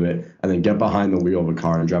legal limit, and then get behind the wheel of a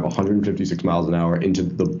car and drive 156 miles an hour into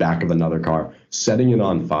the back of another car, setting it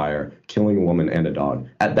on fire, killing a woman and a dog.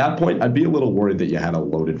 At that point, I'd be a little worried that you had a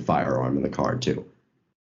loaded firearm in the car too.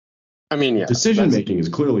 I mean, yeah. Decision making is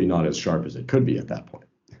clearly not as sharp as it could be at that point.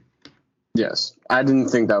 Yes. I didn't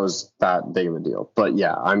think that was that big of a deal. But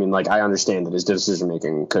yeah, I mean, like, I understand that his decision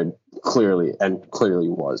making could clearly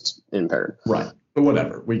was impaired. Right. But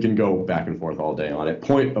whatever. We can go back and forth all day on it.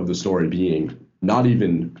 Point of the story being not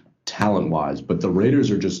even talent wise, but the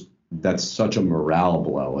Raiders are just, that's such a morale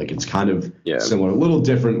blow. Like, it's kind of similar, a little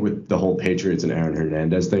different with the whole Patriots and Aaron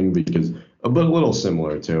Hernandez thing, but a little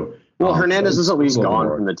similar too. Well, Hernandez is at least gone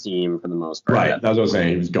from the team for the most part. Right. That's what I was saying.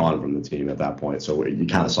 He was gone from the team at that point. So you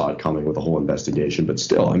kind of saw it coming with the whole investigation. But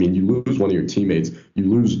still, I mean, you lose one of your teammates. You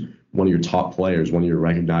lose one of your top players, one of your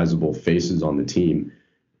recognizable faces on the team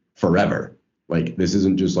forever. Like, this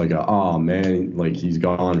isn't just like oh, man, like, he's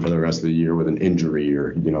gone for the rest of the year with an injury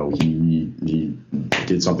or, he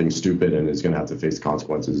did something stupid and is going to have to face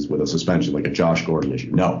consequences with a suspension, like a Josh Gordon issue.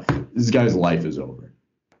 No, this guy's life is over.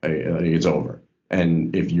 I think it's over.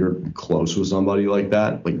 And if you're close with somebody like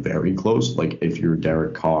that, like very close, like if you're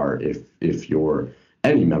Derek Carr, if you're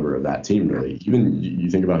any member of that team, really, even you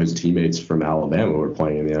think about his teammates from Alabama who are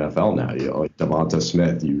playing in the NFL now, like Devonta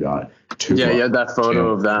Smith, you got two. Yeah, you had that photo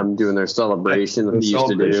of them doing their celebration that they used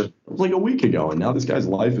to do. It was like a week ago, and now this guy's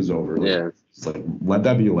life is over. Like, it's like, let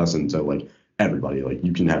that be a lesson to like everybody. Like,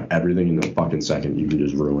 you can have everything in the fucking second, you can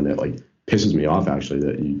just ruin it. Like, pisses me off actually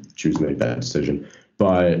that you choose to make that decision.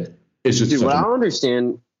 but it's just Dude, what I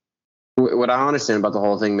understand about the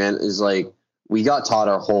whole thing, man, is like we got taught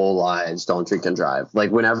our whole lives don't drink and drive. Like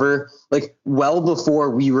whenever, like well before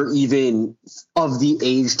we were even of the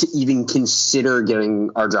age to even consider getting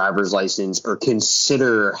our driver's license or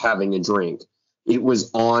consider having a drink, it was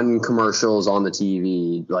on commercials on the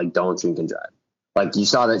TV, like don't drink and drive. Like you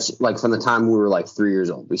saw that, like from the time we were like 3 years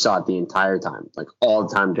old, we saw it the entire time, like all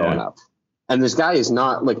the time growing up. And this guy is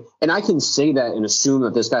not like, and I can say that and assume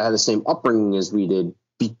that this guy had the same upbringing as we did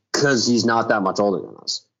because he's not that much older than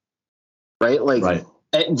us. Right? Like,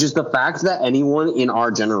 just the fact that anyone in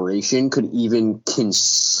our generation could even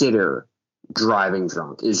consider driving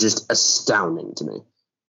drunk is just astounding to me.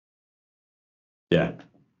 Yeah.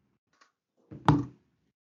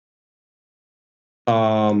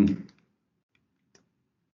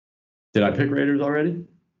 Did I pick Raiders already?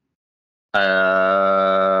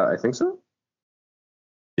 I think so.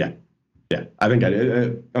 Yeah. I think I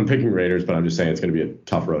did. I'm picking Raiders, but I'm just saying it's going to be a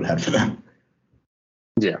tough road ahead for them.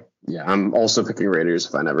 Yeah, I'm also picking Raiders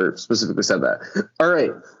if I never specifically said that. All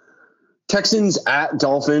right. Texans at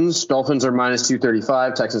Dolphins. Dolphins are minus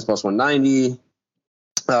 235. Texans plus 190.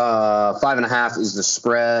 5.5 is the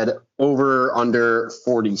spread. Over under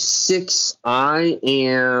 46. I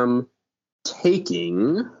am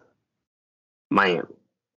taking Miami.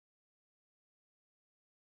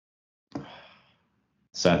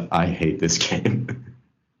 Seth, I hate this game.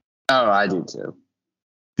 Oh, I do too.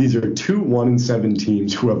 These are two 1-7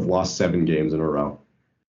 teams who have lost 7 games in a row,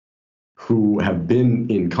 who have been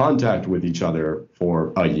in contact with each other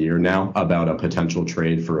for a year now about a potential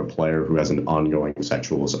trade for a player who has an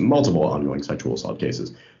multiple ongoing sexual assault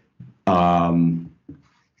cases. I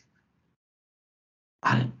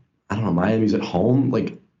don't know. Miami's at home.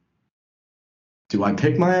 Like, do I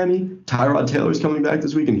pick Miami? Tyrod Taylor's coming back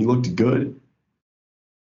this week, and he looked good.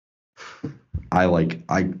 I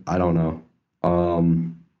don't know.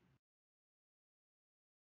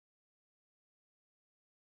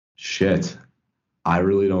 Shit. I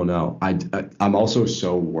really don't know. I'm also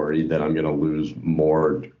so worried that I'm gonna lose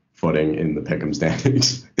more footing in the pick'em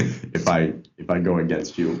standings if I go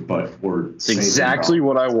against you. But it's exactly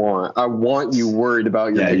what I want. I want you worried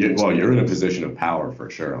about your. Yeah, you're in a position of power for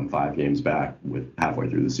sure. I'm 5 games back with halfway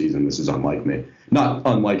through the season. This is unlike me. Not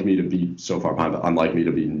unlike me to be so far behind, but unlike me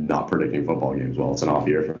to be not predicting football games well. It's an off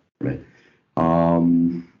year for me.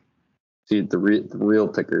 See, the real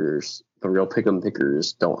pickers, the real pick'em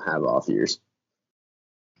pickers don't have off years.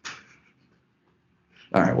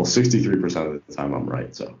 All right, well, 63% of the time I'm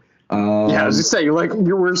right. So yeah, I was just saying, like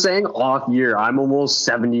you were saying off year. I'm almost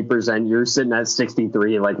 70%. You're sitting at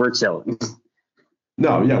 63. Like we're chilling.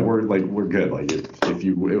 No, yeah, we're good. Like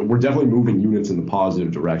we're definitely moving units in the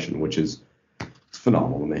positive direction, which is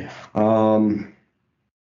phenomenal to me.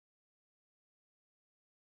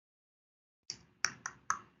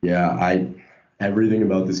 Yeah, everything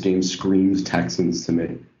about this game screams Texans to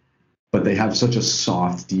me. But they have such a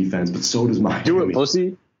soft defense, but so does Miami. Do it,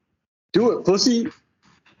 pussy. Do it, pussy.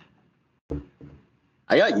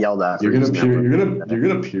 I got yelled at. You're gonna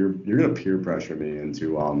peer pressure me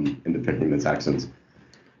into picking the Texans.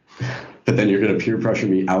 But then you're gonna peer pressure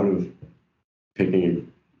me out of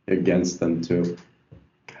picking against them too.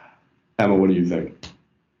 Emma, what do you think?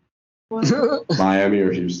 What? Miami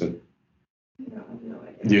or Houston? No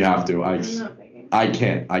idea. You have to. I'm not picking. I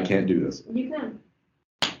can't do this. You can.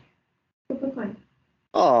 Go pick one.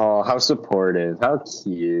 Oh, how supportive. How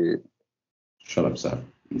cute. Shut up, Seth.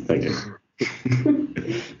 I'm thinking.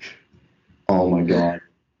 Oh my god.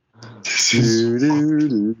 Pick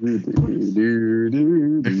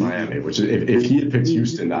Miami, which is if he had picked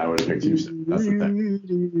Houston, I would have picked Houston. That's the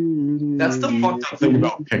thing. That's the fucked up thing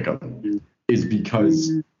about pick'em, is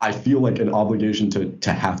because I feel like an obligation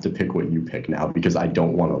to have to pick what you pick now because I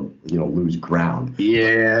don't want to, lose ground.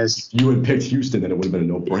 Yes. If you had picked Houston, then it would have been a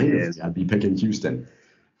no-brainer. Yes. I'd be picking Houston.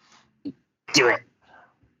 Do it.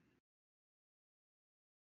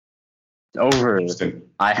 Over. Houston.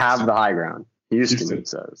 I have the high ground. Houston. Houston.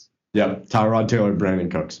 Says. Yep. Tyrod Taylor, Brandon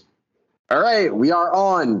Cooks. All right, we are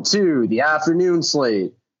on to the afternoon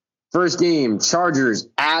slate. First game, Chargers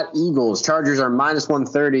at Eagles. Chargers are minus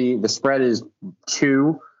 130. The spread is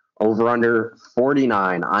 2, over under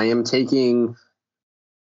 49. I am taking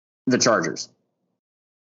the Chargers.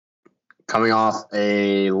 Coming off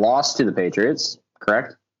a loss to the Patriots,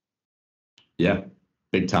 correct? Yeah,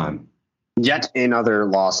 big time. Yet another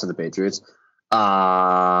loss to the Patriots.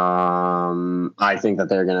 I think that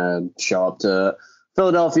they're going to show up to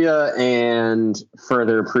Philadelphia and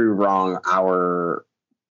further prove wrong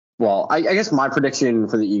I guess my prediction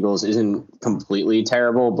for the Eagles isn't completely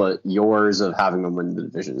terrible, but yours of having them win the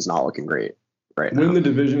division is not looking great, right now. Win the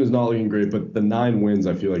division is not looking great, but the 9 wins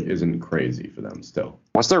I feel like isn't crazy for them still.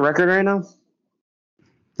 What's their record right now?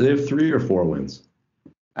 Do they have 3 or 4 wins?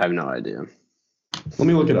 I have no idea. Let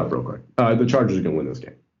me look it up real quick. The Chargers are going to win this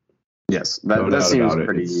game. Yes, No that doubt seems about it.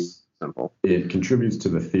 pretty It's- simple. It contributes to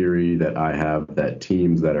the theory that I have that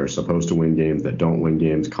teams that are supposed to win games that don't win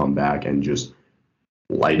games come back and just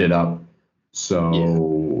light it up.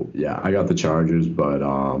 So, yeah I got the Chargers, but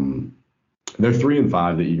they're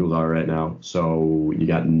 3-5, the Eagles are right now. So you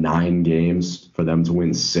got 9 games for them to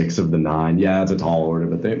win 6 of the 9. Yeah, that's a tall order,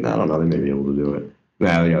 but I don't know. They may be able to do it.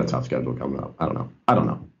 Yeah, they got a tough schedule coming up. I don't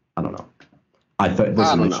know. I thought they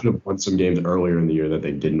should have won some games earlier in the year that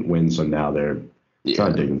they didn't win, so now they're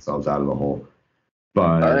trying to dig themselves out of the hole.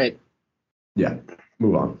 But All right. Yeah,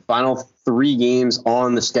 move on. Final 3 games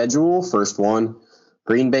on the schedule. First one,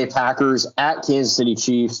 Green Bay Packers at Kansas City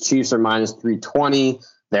Chiefs. Chiefs are minus 320.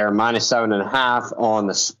 They're minus 7.5 on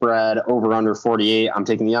the spread. Over under 48. I'm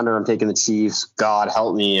taking the under. I'm taking the Chiefs. God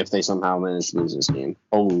help me if they somehow manage to lose this game.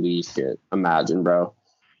 Holy shit. Imagine, bro.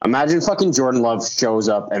 Imagine fucking Jordan Love shows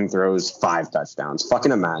up and throws 5 touchdowns.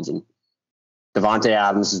 Fucking imagine. Devontae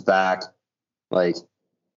Adams is back. Like,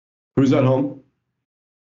 Who's at home?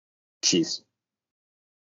 Chiefs.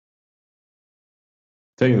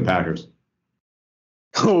 Taking the Packers.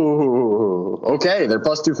 Oh, okay. They're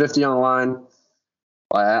plus 250 on the line.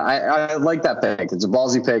 I like that pick. It's a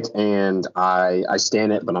ballsy pick, and I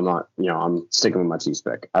stand it, but I'm not, I'm sticking with my Chiefs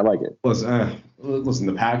pick. I like it. Listen,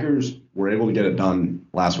 the Packers were able to get it done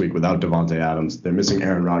last week without Devontae Adams. They're missing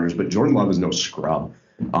Aaron Rodgers, but Jordan Love is no scrub.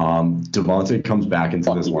 Devontae comes back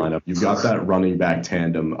into this lineup. You've got that running back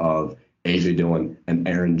tandem of A.J. Dillon and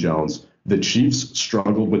Aaron Jones. The Chiefs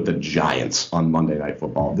struggled with the Giants on Monday Night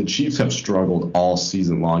Football. The Chiefs have struggled all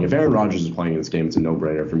season long. If Aaron Rodgers is playing in this game, it's a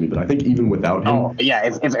no-brainer for me. But I think even without him, oh yeah,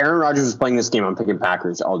 if Aaron Rodgers is playing this game, I'm picking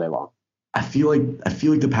Packers all day long. I feel like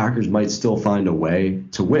the Packers might still find a way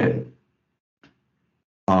to win.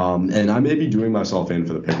 And I may be doing myself in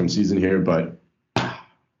for the pick'em season here, but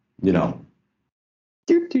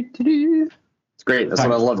It's great. That's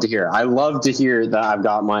what I love to hear. I love to hear that I've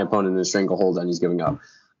got my opponent in a stranglehold and he's giving up.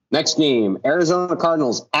 Next game, Arizona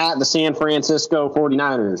Cardinals at the San Francisco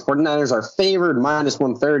 49ers. 49ers are favored minus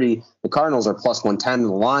 130. The Cardinals are plus 110.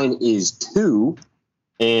 The line is 2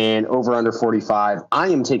 and over under 45. I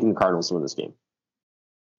am taking the Cardinals to win this game.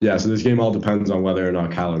 Yeah, so this game all depends on whether or not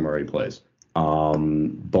Kyler Murray plays.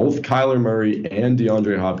 Both Kyler Murray and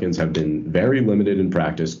DeAndre Hopkins have been very limited in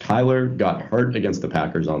practice. Kyler got hurt against the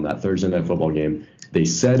Packers on that Thursday Night Football game. They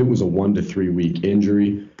said it was a 1 to 3 week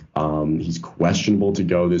injury. He's questionable to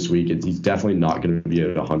go this week. He's definitely not going to be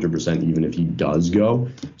at 100% even if he does go.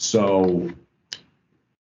 So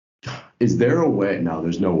is there a way? No,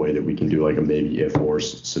 there's no way that we can do like a maybe if or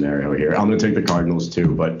scenario here. I'm going to take the Cardinals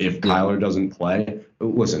too, but if Kyler doesn't play,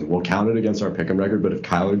 listen, we'll count it against our pick'em record, but if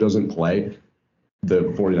Kyler doesn't play, the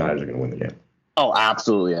 49ers are going to win the game. Oh,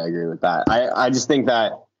 absolutely. I agree with that. I just think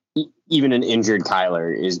that even an injured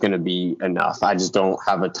Kyler is going to be enough. I just don't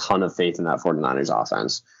have a ton of faith in that 49ers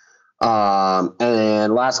offense.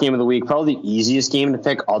 And last game of the week, probably the easiest game to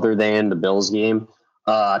pick other than the Bills game.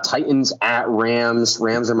 Titans at Rams.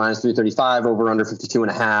 Rams are minus 335, over under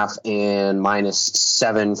 52.5, and minus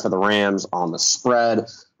 7 for the Rams on the spread.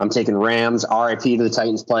 I'm taking Rams. RIP to the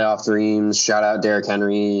Titans playoff dreams. Shout out Derrick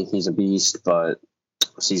Henry. He's a beast, but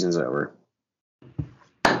season's over.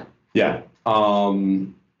 Yeah.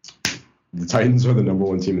 The Titans are the number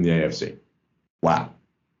 1 team in the AFC. Wow.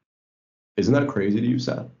 Isn't that crazy to you,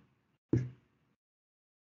 Seth?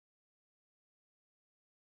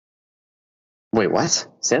 Wait, what?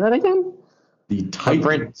 Say that again? The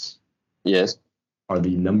Titans Yes. are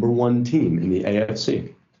the number 1 team in the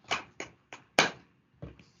AFC.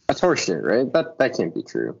 That's horseshit, right? That can't be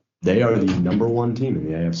true. They are the number 1 team in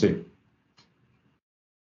the AFC.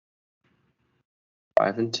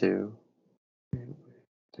 5-2.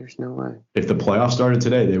 There's no way. If the playoffs started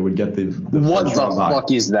today, they would get the What first the round bye. fuck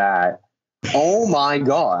is that? Oh my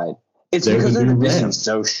god. It's They're because the their new division's Rams.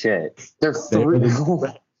 so shit. They're They are 3.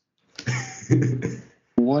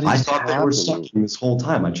 What is I thought they were happening? sucking this whole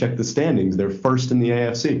time. I checked the standings. They're first in the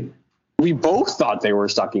AFC. We both thought they were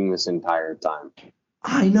sucking this entire time.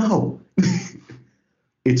 I know.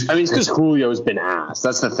 It's because Julio's been ass.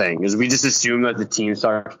 That's the thing, is we just assume that the team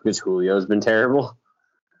sucks because Julio's been terrible.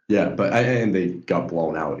 Yeah, but and they got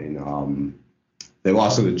blown out in they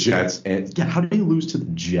lost to the Jets. And yeah, how did they lose to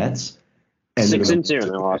the Jets? And 6-2, and they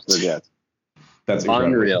lost to the Jets. That's incredible.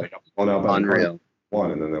 Unreal. They got blown out by Unreal.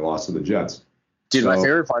 one, and then they lost to the Jets. Dude, my So-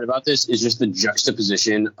 favorite part about this is just the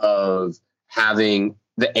juxtaposition of having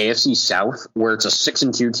the AFC South, where it's a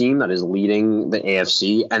 6-2 team that is leading the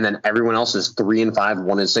AFC, and then everyone else is 3-5,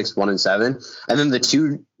 1-6, 1-7, and then the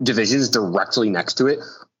two divisions directly next to it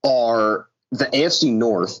are the AFC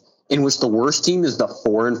North, in which the worst team is the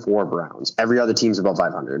 4-4 Browns. Every other team's above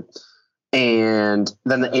 500. And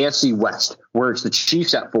then the AFC West, where it's the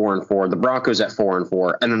Chiefs at 4-4, the Broncos at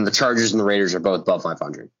 4-4, and then the Chargers and the Raiders are both above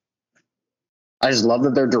 500. I just love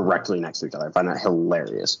that they're directly next to each other. I find that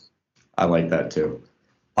hilarious. I like that too.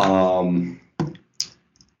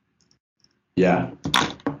 Yeah,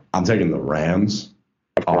 I'm taking the Rams.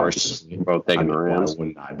 Of course, both taking the Rams. Why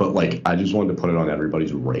wouldn't I? But like, I just wanted to put it on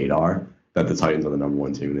everybody's radar that the Titans are the number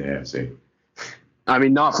one team in the AFC. I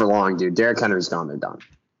mean, not for long, dude. Derrick Henry's gone. They're done.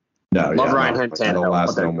 No, Love yeah, Ryan no, Tannehill, they'll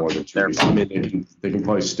last but no more than 2 weeks. I mean, they can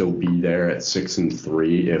probably still be there at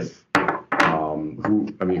 6-3 if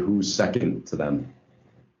who's second to them?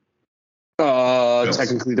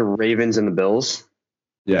 Technically the Ravens and the Bills.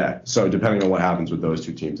 Yeah, so depending on what happens with those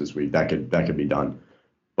two teams this week, that could be done.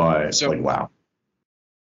 But wow.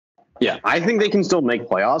 Yeah, I think they can still make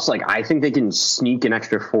playoffs. Like, I think they can sneak an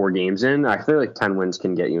extra 4 games in. I feel like 10 wins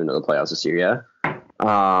can get you into the playoffs this year,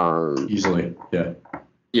 yeah. Easily, yeah.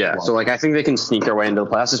 Yeah, so, like, I think they can sneak their way into the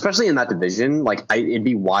playoffs, especially in that division. Like, it'd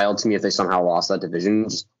be wild to me if they somehow lost that division,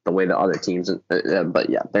 just the way the other teams. But,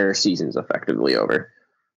 yeah, their season's effectively over.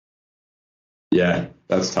 Yeah,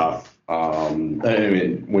 that's tough. I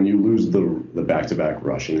mean, when you lose the back-to-back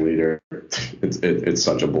rushing leader, it's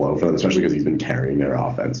such a blow for them, especially because he's been carrying their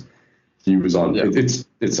offense. He was on. Yeah.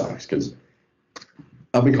 It sucks because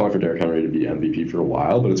I've been calling for Derrick Henry to be MVP for a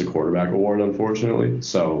while, but it's a quarterback award, unfortunately.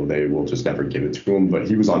 So they will just never give it to him. But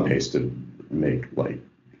he was on pace to make like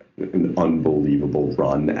an unbelievable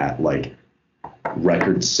run at like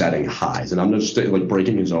record-setting highs, and I'm not just like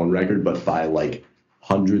breaking his own record, but by like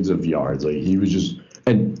hundreds of yards. Like he was just,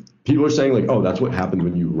 and people are saying like, oh, that's what happens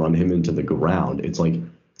when you run him into the ground. It's like,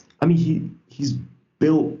 I mean, he's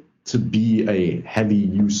built to be a heavy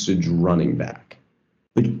usage running back.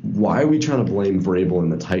 Like, why are we trying to blame Vrabel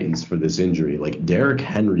and the Titans for this injury? Like, Derrick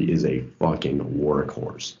Henry is a fucking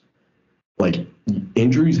workhorse. Like,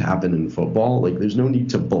 injuries happen in football. Like, there's no need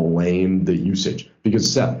to blame the usage.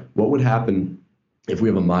 Because, Seth, what would happen if we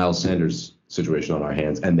have a Miles Sanders situation on our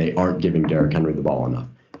hands and they aren't giving Derrick Henry the ball enough?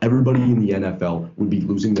 Everybody in the NFL would be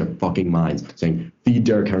losing their fucking minds saying, feed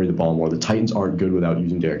Derrick Henry the ball more. The Titans aren't good without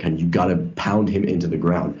using Derrick Henry. You got to pound him into the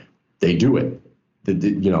ground. They do it.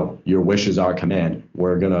 Your wish is our command.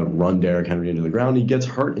 We're going to run Derrick Henry into the ground. He gets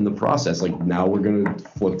hurt in the process. Like, now we're going to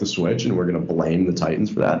flip the switch and we're going to blame the Titans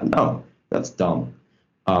for that? No, that's dumb.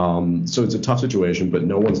 So it's a tough situation, but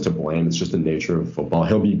no one's to blame. It's just the nature of football.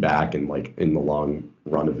 He'll be back in the long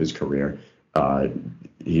run of his career.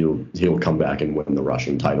 He'll come back and win the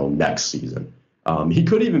rushing title next season. He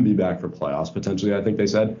could even be back for playoffs potentially. I think they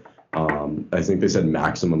said. I think they said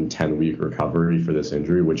maximum 10-week recovery for this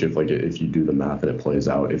injury. Which if you do the math and it plays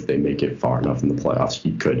out, if they make it far enough in the playoffs,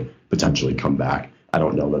 he could potentially come back. I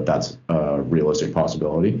don't know that that's a realistic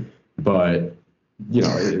possibility, but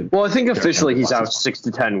well, I think officially he's out 6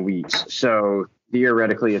 to 10 weeks. So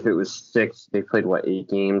theoretically, if it was 6, they played 8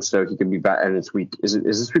 games, so he could be back. And it's week. Is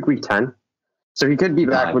this week 10? So he could be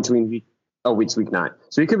back between week 9.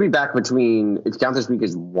 So he could be back between, if you count this week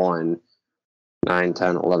as 1, 9,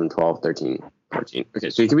 10, 11, 12, 13, 14. Okay,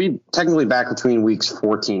 so he could be technically back between weeks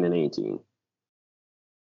 14 and 18.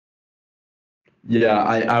 Yeah,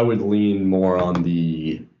 I would lean more on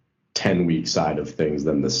the 10-week side of things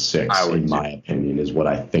than the 6, in my opinion, is what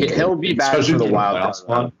I think. He'll be back for the wild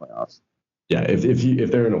card playoffs. Yeah,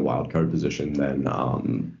 if they're in a wild card position, then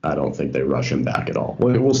I don't think they rush him back at all.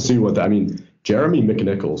 We'll see Jeremy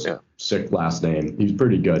McNichols, sick last name. He's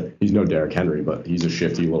pretty good. He's no Derrick Henry, but he's a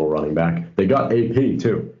shifty little running back. They got AP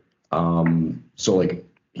too, so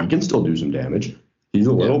he can still do some damage. He's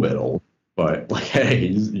a little bit old, but hey,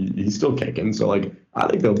 he's still kicking. So I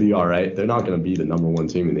think they'll be all right. They're not going to be the number 1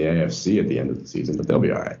 team in the AFC at the end of the season, but they'll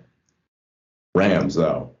be all right. Rams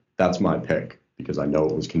though, that's my pick because I know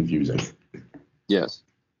it was confusing. Yes.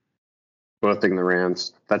 Both taking the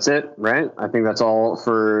Rams. That's it, right? I think that's all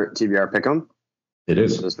for TBR Pick'em. It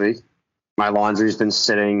is. This week. My laundry's been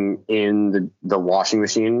sitting in the washing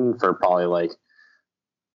machine for probably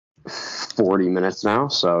 40 minutes now,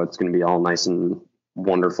 so it's going to be all nice and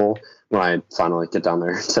wonderful when I finally get down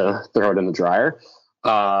there to throw it in the dryer.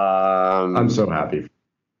 I'm so happy.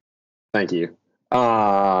 Thank you.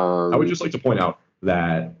 I would just like to point out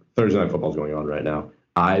that Thursday Night Football is going on right now.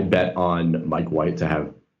 I bet on Mike White to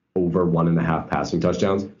have over 1.5 passing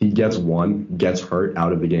touchdowns. He gets 1, gets hurt,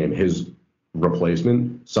 out of the game. His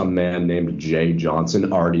replacement, some man named Jay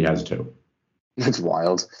Johnson, already has 2. That's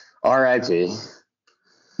wild. R.I.P.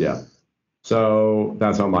 Yeah. So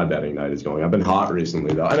that's how my betting night is going. I've been hot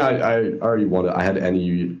recently, though. And I already won it. I had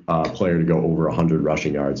any player to go over 100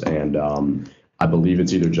 rushing yards. And I believe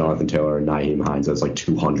it's either Jonathan Taylor or Nyheim Hines that's like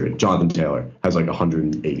 200. Jonathan Taylor has like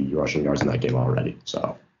 180 rushing yards in that game already.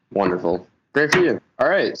 So Wonderful. Great for you. All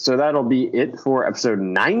right. So that'll be it for episode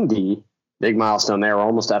 90. Big milestone there. We're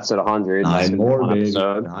almost to episode 100. 9 more, baby.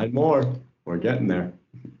 Episode. 9 more. We're getting there.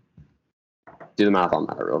 Do the math on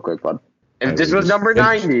that real quick, bud. If this was number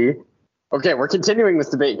 90, okay, we're continuing this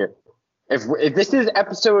debate here. If this is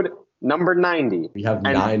episode number 90, We have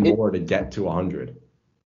 9 more to get to 100.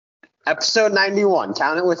 episode 91,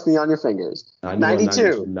 count it with me on your fingers. 91,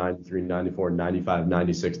 92. 93, 94, 95,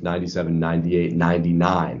 96, 97, 98,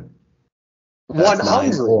 99. That's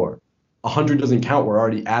 100. 9 more. 100 doesn't count. We're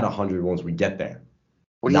already at 100 once we get there.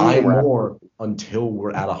 What do you 9 mean we're at- more until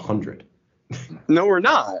we're at 100. No, we're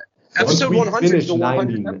not. Once Episode we 100 is finish the 100th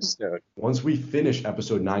 90 episode. Once we finish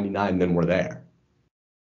episode 99, then we're there.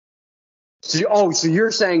 So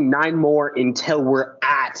you're saying 9 more until we're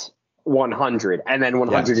at 100, and then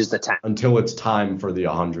 100 Yes. is the 10. Until it's time for the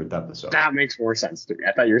 100th episode. That makes more sense to me.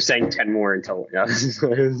 I thought you were saying 10 more until. Yeah. I was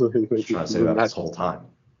trying to say that this whole time.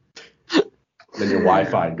 Then your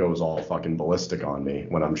Wi-Fi goes all fucking ballistic on me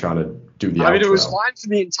when I'm trying to do the outro. I mean, it was fine for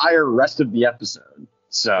the entire rest of the episode.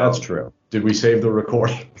 So That's true. Did we save the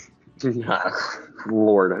recording?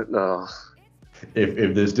 Lord, ugh.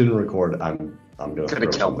 If this didn't record, I'm gonna throw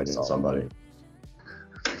kill something myself. at somebody.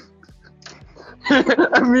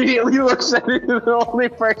 Immediately looks at it, the only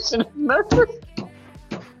person never.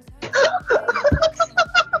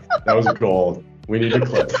 That was gold. We need to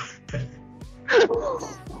clip.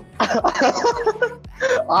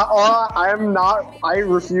 I am not. I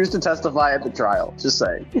refuse to testify at the trial. Just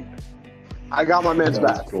saying. I got my man's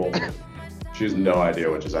That back. was cool. She has no idea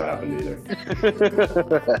what just happened either.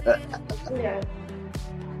 Yeah.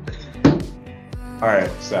 All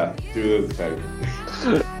right, Seth, do the thing.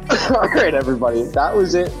 All right, everybody. That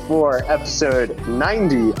was it for episode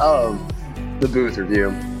 90 of the Booth Review.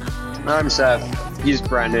 I'm Seth. He's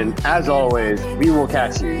Brendan. As always, we will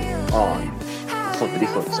catch you on the flippity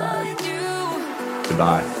flip side.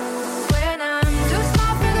 Goodbye.